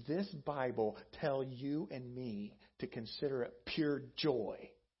Scripture, this Bible, tell you and me to consider it pure joy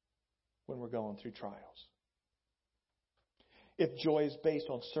when we're going through trials? If joy is based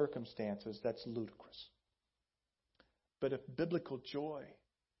on circumstances, that's ludicrous. But if biblical joy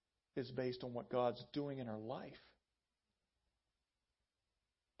is based on what God's doing in our life,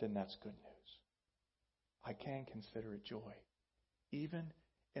 then that's good news. I can consider it joy, even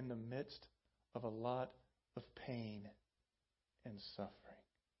in the midst of a lot of pain and suffering.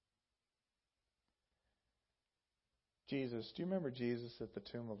 Jesus, do you remember Jesus at the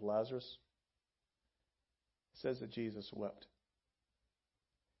tomb of Lazarus? It says that Jesus wept.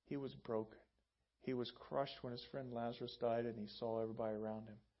 He was broken. He was crushed when his friend Lazarus died and he saw everybody around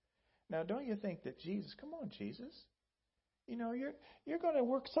him. Now, don't you think that Jesus, come on, Jesus, you know, you're going to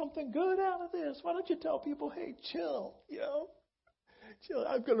work something good out of this. Why don't you tell people, hey, chill, chill.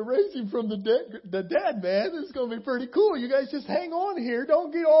 I'm going to raise him from the dead, man. This is going to be pretty cool. You guys just hang on here.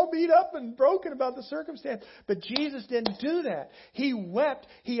 Don't get all beat up and broken about the circumstance. But Jesus didn't do that. He wept.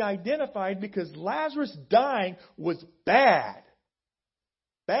 He identified because Lazarus dying was bad.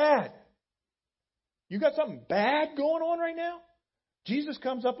 Bad. You got something bad going on right now? Jesus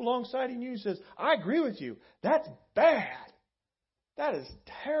comes up alongside you and says, I agree with you. That's bad. That is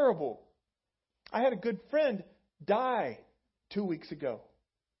terrible. I had a good friend die 2 weeks ago.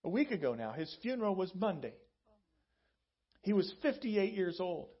 A week ago now. His funeral was Monday. He was 58 years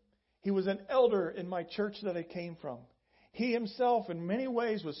old. He was an elder in my church that I came from. He himself, in many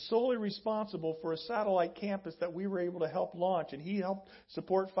ways, was solely responsible for a satellite campus that we were able to help launch. And he helped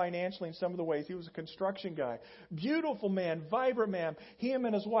support financially in some of the ways. He was a construction guy. Beautiful man, vibrant man. Him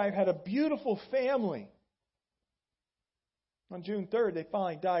and his wife had a beautiful family. On June 3rd, they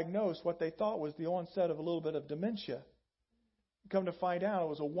finally diagnosed what they thought was the onset of a little bit of dementia. Come to find out, it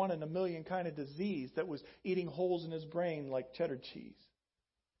was a 1 in a million kind of disease that was eating holes in his brain like cheddar cheese.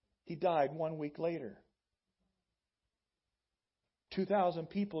 He died 1 week later. 2,000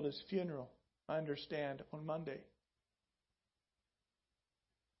 people at his funeral, I understand, on Monday.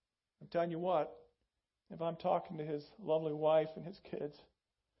 I'm telling you what, if I'm talking to his lovely wife and his kids,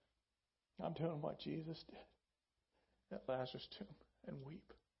 I'm doing what Jesus did at Lazarus' tomb and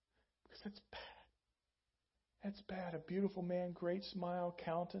weep. Because that's bad. That's bad. A beautiful man, great smile,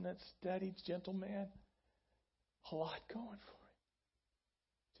 countenance, steady, gentle man. A lot going for him.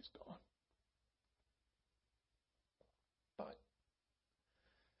 Just gone. But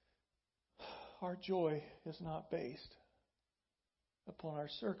our joy is not based upon our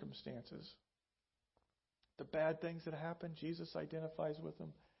circumstances. The bad things that happen, Jesus identifies with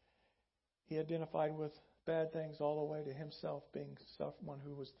them. He identified with bad things all the way to himself being one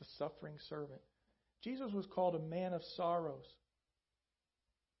who was the suffering servant. Jesus was called a man of sorrows.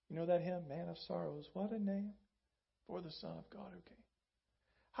 You know that hymn, Man of Sorrows? What a name for the Son of God who came.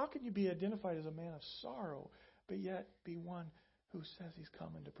 How can you be identified as a man of sorrow, but yet be one who says he's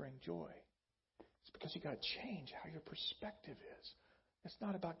coming to bring joy? It's because you got to change how your perspective is. It's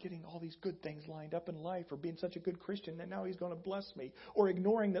not about getting all these good things lined up in life or being such a good Christian that now he's going to bless me, or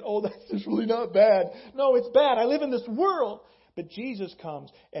ignoring that, oh, that's really not bad. No, it's bad. I live in this world. But Jesus comes,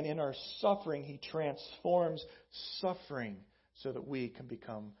 and in our suffering, he transforms suffering so that we can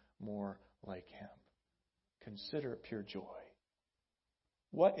become more like him. Consider it pure joy.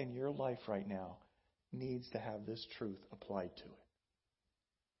 What in your life right now needs to have this truth applied to it?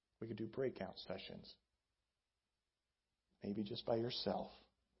 We could do breakout sessions. Maybe just by yourself.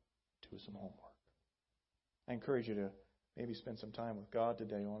 Do some homework. I encourage you to maybe spend some time with God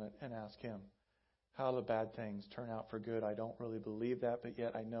today on it and ask him, how do bad things turn out for good? I don't really believe that, but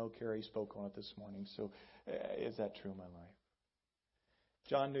yet I know Carrie spoke on it this morning. So is that true in my life?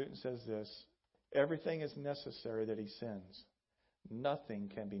 John Newton says this, everything is necessary that he sends.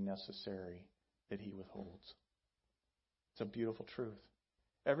 Nothing can be necessary that he withholds. It's a beautiful truth.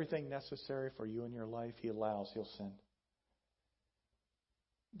 Everything necessary for you in your life, he allows, he'll send.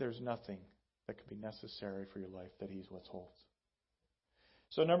 There's nothing that could be necessary for your life that he withholds.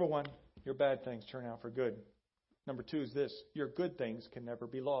 So number one, your bad things turn out for good. Number two is this, your good things can never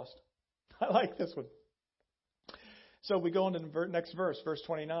be lost. I like this one. So we go into the next verse, verse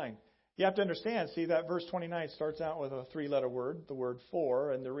 29. You have to understand, see, that verse 29 starts out with a three-letter word, the word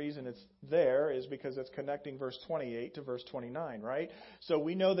for, and the reason it's there is because it's connecting verse 28 to verse 29, right? So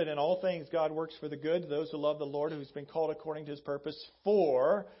we know that in all things God works for the good, those who love the Lord, who's been called according to his purpose.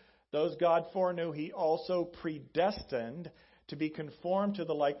 For those God foreknew, he also predestined to be conformed to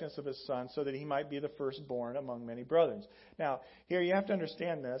the likeness of his Son, so that he might be the firstborn among many brothers. Now, here you have to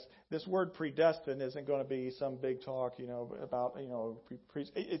understand this. This word predestined isn't going to be some big talk, about,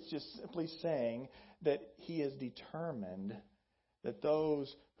 it's just simply saying that he is determined that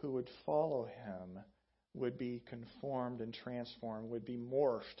those who would follow him would be conformed and transformed, would be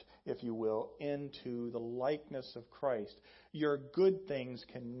morphed, if you will, into the likeness of Christ. Your good things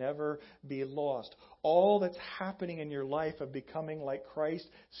can never be lost. All that's happening in your life of becoming like Christ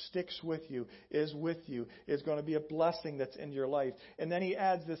sticks with you, is going to be a blessing that's in your life. And then he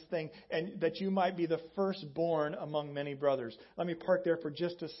adds this thing, and that you might be the firstborn among many brothers. Let me park there for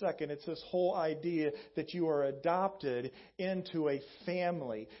just a second. It's this whole idea that you are adopted into a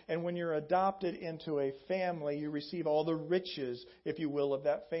family. And when you're adopted into a family, you receive all the riches, if you will, of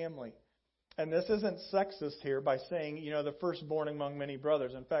that family. And this isn't sexist here by saying, the firstborn among many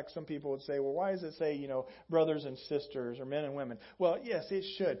brothers. In fact, some people would say, well, why does it say, brothers and sisters or men and women? Well, yes, it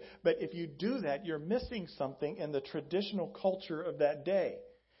should. But if you do that, you're missing something in the traditional culture of that day.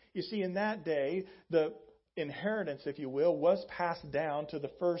 You see, in that day, the inheritance, if you will, was passed down to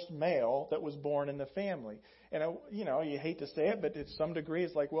the first male that was born in the family. And, you hate to say it, but to some degree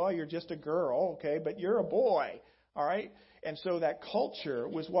it's like, well, you're just a girl, okay, but you're a boy, all right? And so that culture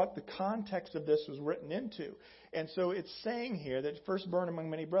was what the context of this was written into. And so it's saying here that firstborn among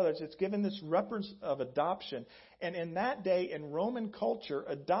many brothers, it's given this reference of adoption. And in that day, in Roman culture,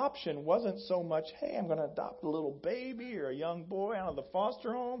 adoption wasn't so much, hey, I'm going to adopt a little baby or a young boy out of the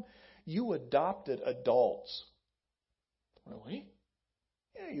foster home. You adopted adults. Really?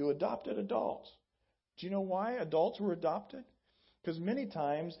 Yeah, you adopted adults. Do you know why adults were adopted? Because many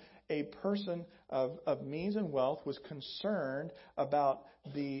times a person of means and wealth was concerned about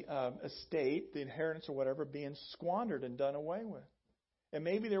the estate, the inheritance or whatever, being squandered and done away with. And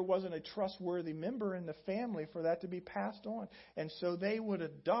maybe there wasn't a trustworthy member in the family for that to be passed on. And so they would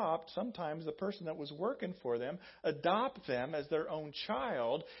adopt, sometimes the person that was working for them, adopt them as their own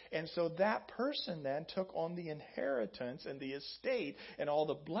child. And so that person then took on the inheritance and the estate and all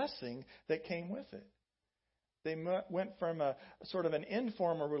the blessing that came with it. They went from a sort of an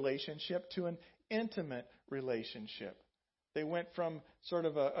informal relationship to an intimate relationship. They went from sort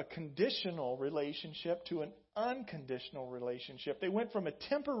of a conditional relationship to an unconditional relationship. They went from a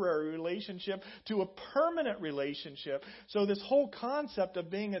temporary relationship to a permanent relationship. So this whole concept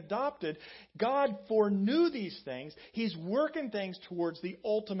of being adopted, God foreknew these things. He's working things towards the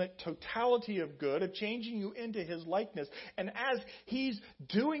ultimate totality of good, of changing you into His likeness. And as He's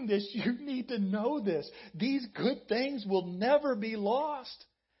doing this, you need to know this. These good things will never be lost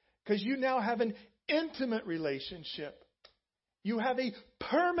because you now have an intimate relationship. You have a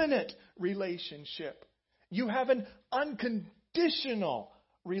permanent relationship. You have an unconditional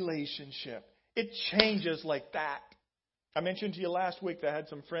relationship. It changes like that. I mentioned to you last week that I had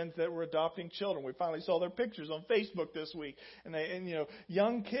some friends that were adopting children. We finally saw their pictures on Facebook this week. And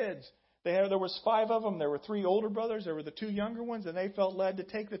young kids, There was 5 of them. There were 3 older brothers. There were the 2 younger ones, and they felt led to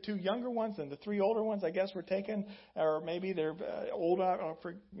take the 2 younger ones, and the 3 older ones, I guess, were taken, or maybe they're old,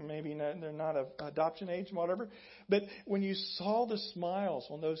 maybe they're not of adoption age, whatever. But when you saw the smiles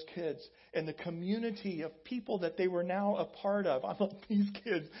on those kids and the community of people that they were now a part of, I'm like, these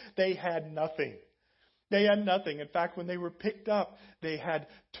kids, they had nothing. They had nothing. In fact, when they were picked up, they had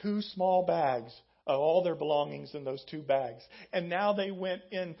 2 small bags of all their belongings in those 2 bags. And now they went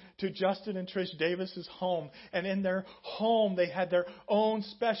into Justin and Trish Davis's home. And in their home, they had their own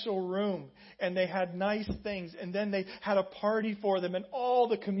special room. And they had nice things. And then they had a party for them and all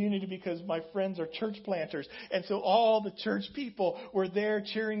the community, because my friends are church planters. And so all the church people were there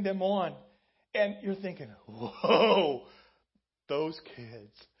cheering them on. And you're thinking, whoa, those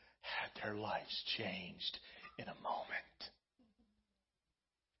kids had their lives changed in a moment.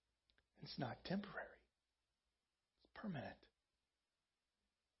 It's not temporary. It's permanent.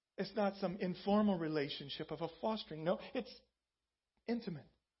 It's not some informal relationship of a fostering. No, it's intimate.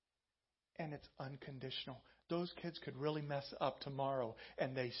 And it's unconditional. Those kids could really mess up tomorrow,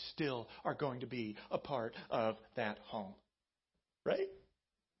 and they still are going to be a part of that home. Right?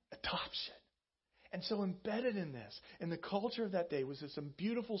 Adoption. And so embedded in this, in the culture of that day, was this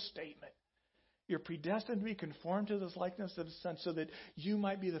beautiful statement. You're predestined to be conformed to this likeness of the Son, so that you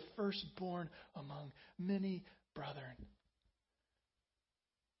might be the firstborn among many brethren.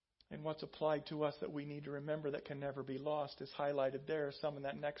 And what's applied to us that we need to remember that can never be lost is highlighted there. Some in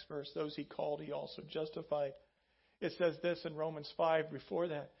that next verse. Those he called, he also justified. It says this in Romans 5 before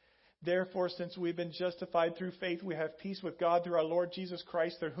that. Therefore, since we've been justified through faith, we have peace with God through our Lord Jesus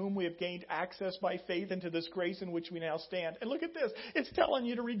Christ, through whom we have gained access by faith into this grace in which we now stand. And look at this. It's telling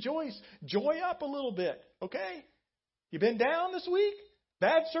you to rejoice. Joy up a little bit. Okay? You been down this week?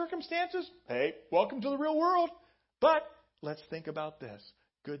 Bad circumstances? Hey, welcome to the real world. But let's think about this.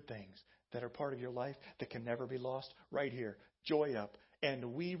 Good things that are part of your life that can never be lost right here. Joy up.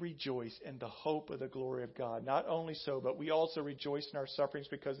 And we rejoice in the hope of the glory of God. Not only so, but we also rejoice in our sufferings,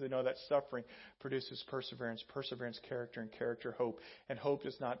 because they know that suffering produces perseverance. Perseverance, character, and character, hope. And hope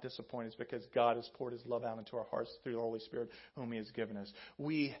does not disappoint us, because God has poured His love out into our hearts through the Holy Spirit, whom He has given us.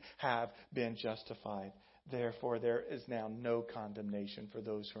 We have been justified. Therefore, there is now no condemnation for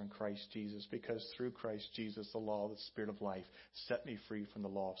those who are in Christ Jesus, because through Christ Jesus, the law of the Spirit of life set me free from the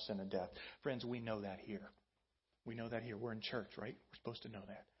law of sin and death. Friends, we know that here. We know that here. We're in church, right? We're supposed to know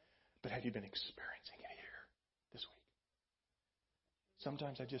that. But have you been experiencing it here this week?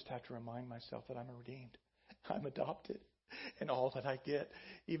 Sometimes I just have to remind myself that I'm redeemed. I'm adopted. And all that I get,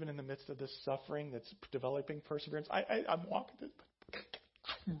 even in the midst of this suffering that's developing perseverance, I'm walking this, but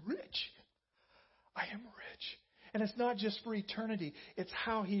I'm rich. I am rich. And it's not just for eternity. It's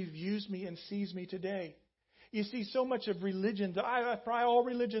how He views me and sees me today. You see, so much of religions, probably all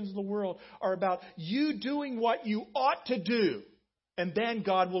religions in the world, are about you doing what you ought to do, and then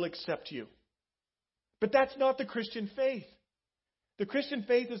God will accept you. But that's not the Christian faith. The Christian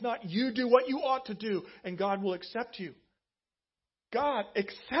faith is not you do what you ought to do, and God will accept you. God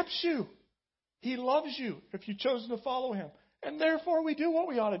accepts you. He loves you if you've chosen to follow Him. And therefore we do what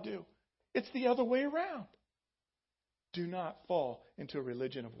we ought to do. It's the other way around. Do not fall into a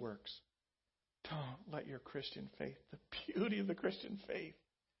religion of works. Don't let your Christian faith, the beauty of the Christian faith,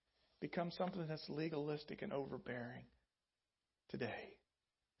 become something that's legalistic and overbearing. Today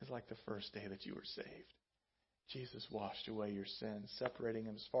is like the first day that you were saved. Jesus washed away your sins, separating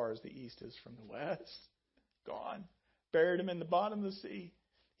them as far as the east is from the west. Gone. Buried Him in the bottom of the sea.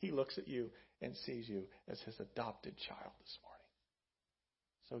 He looks at you and sees you as His adopted child this morning.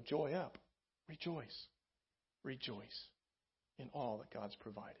 So joy up. Rejoice. Rejoice in all that God's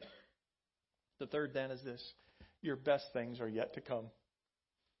provided. The third then is this. Your best things are yet to come.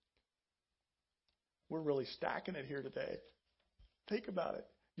 We're really stacking it here today. Think about it.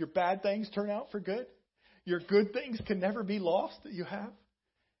 Your bad things turn out for good. Your good things can never be lost that you have.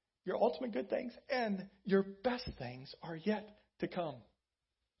 Your ultimate good things. And your best things are yet to come.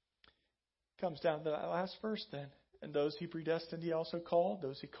 Comes down to that last verse then. And those He predestined, He also called.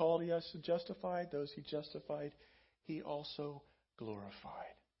 Those He called, He also justified. Those He justified, He also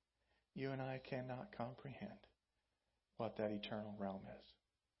glorified. You and I cannot comprehend what that eternal realm is.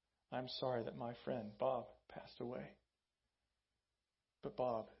 I'm sorry that my friend Bob passed away. But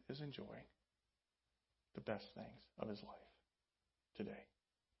Bob is enjoying the best things of his life today.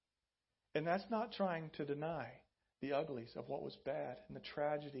 And that's not trying to deny the uglies of what was bad and the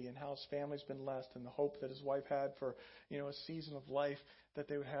tragedy and how his family's been left and the hope that his wife had for, a season of life that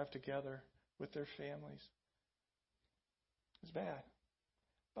they would have together with their families. It's bad.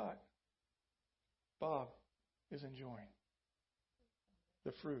 But Bob is enjoying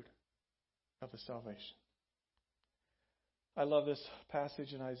the fruit of the salvation. I love this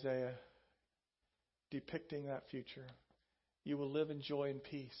passage in Isaiah depicting that future. You will live in joy and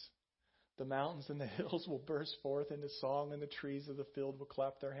peace. The mountains and the hills will burst forth into song, and the trees of the field will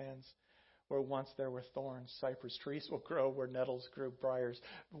clap their hands. Where once there were thorns, cypress trees will grow. Where nettles grew, briars,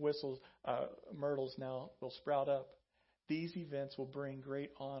 myrtles now will sprout up. These events will bring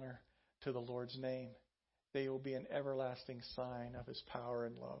great honor to the Lord's name. They will be an everlasting sign of His power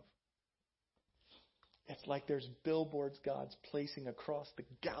and love. It's like there's billboards God's placing across the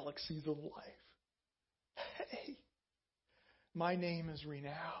galaxies of life. Hey, my name is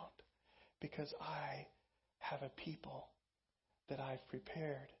renowned because I have a people that I've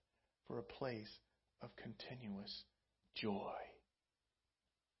prepared for a place of continuous joy.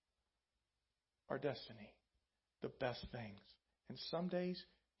 Our destiny, the best things. And some days,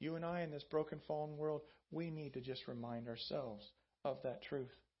 you and I in this broken, fallen world, we need to just remind ourselves of that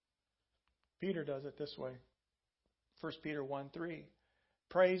truth. Peter does it this way. 1 Peter 1:3.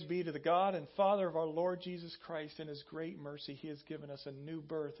 Praise be to the God and Father of our Lord Jesus Christ. In His great mercy, He has given us a new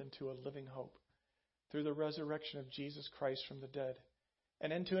birth into a living hope through the resurrection of Jesus Christ from the dead,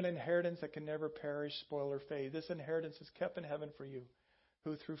 and into an inheritance that can never perish, spoil, or fade. This inheritance is kept in heaven for you,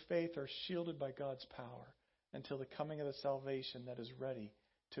 who through faith are shielded by God's power until the coming of the salvation that is ready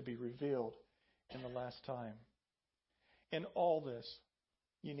to be revealed in the last time. In all this,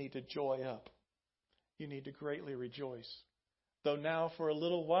 you need to joy up. You need to greatly rejoice. Though now for a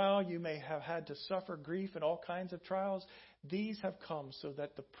little while you may have had to suffer grief and all kinds of trials, these have come so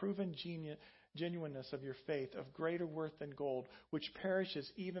that the proven genuineness of your faith, of greater worth than gold, which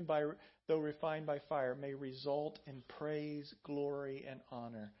perishes even though refined by fire, may result in praise, glory, and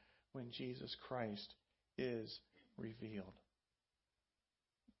honor when Jesus Christ is revealed.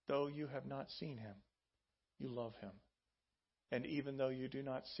 Though you have not seen Him, you love Him. And even though you do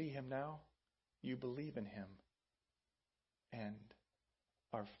not see Him now, you believe in Him and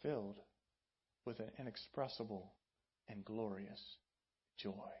are filled with an inexpressible and glorious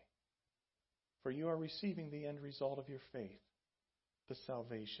joy. For you are receiving the end result of your faith, the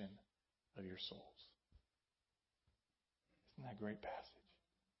salvation of your souls. Isn't that a great passage?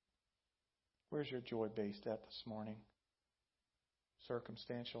 Where's your joy based at this morning?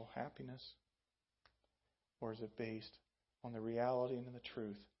 Circumstantial happiness? Or is it based on the reality and the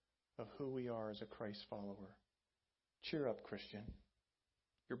truth of who we are as a Christ follower? Cheer up, Christian.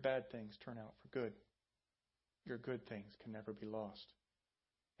 Your bad things turn out for good. Your good things can never be lost.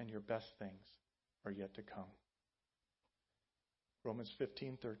 And your best things are yet to come. Romans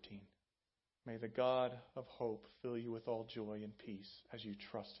 15:13. May the God of hope fill you with all joy and peace as you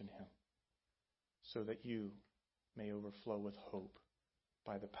trust in Him, so that you may overflow with hope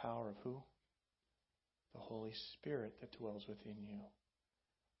by the power of who? The Holy Spirit that dwells within you.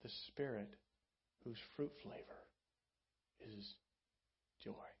 The Spirit whose fruit flavor is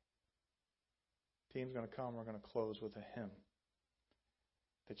joy. Team's going to come. We're going to close with a hymn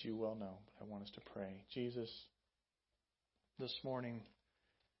that you well know, but I want us to pray. Jesus, this morning,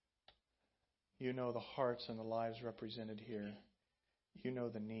 you know the hearts and the lives represented here. You know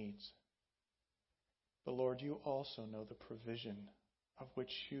the needs. But Lord, you also know the provision of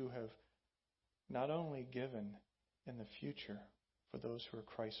which you have not only given in the future for those who are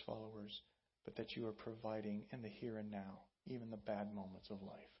Christ followers, but that you are providing in the here and now, even the bad moments of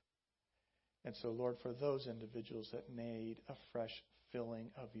life. And so, Lord, for those individuals that need a fresh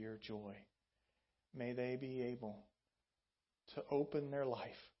filling of your joy, may they be able to open their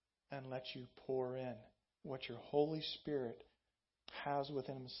life and let you pour in what your Holy Spirit has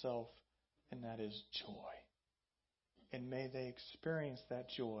within Himself, and that is joy. And may they experience that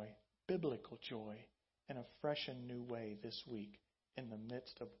joy, biblical joy, in a fresh and new way this week in the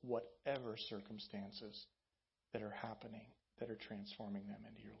midst of whatever circumstances that are happening, that are transforming them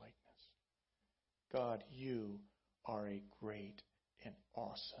into your likeness. God, you are a great and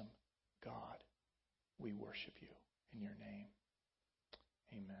awesome God. We worship you in your name.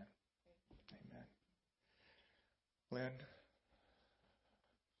 Amen. Amen. Lynn.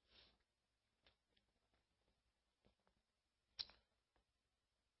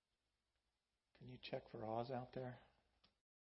 Can you check for Oz out there?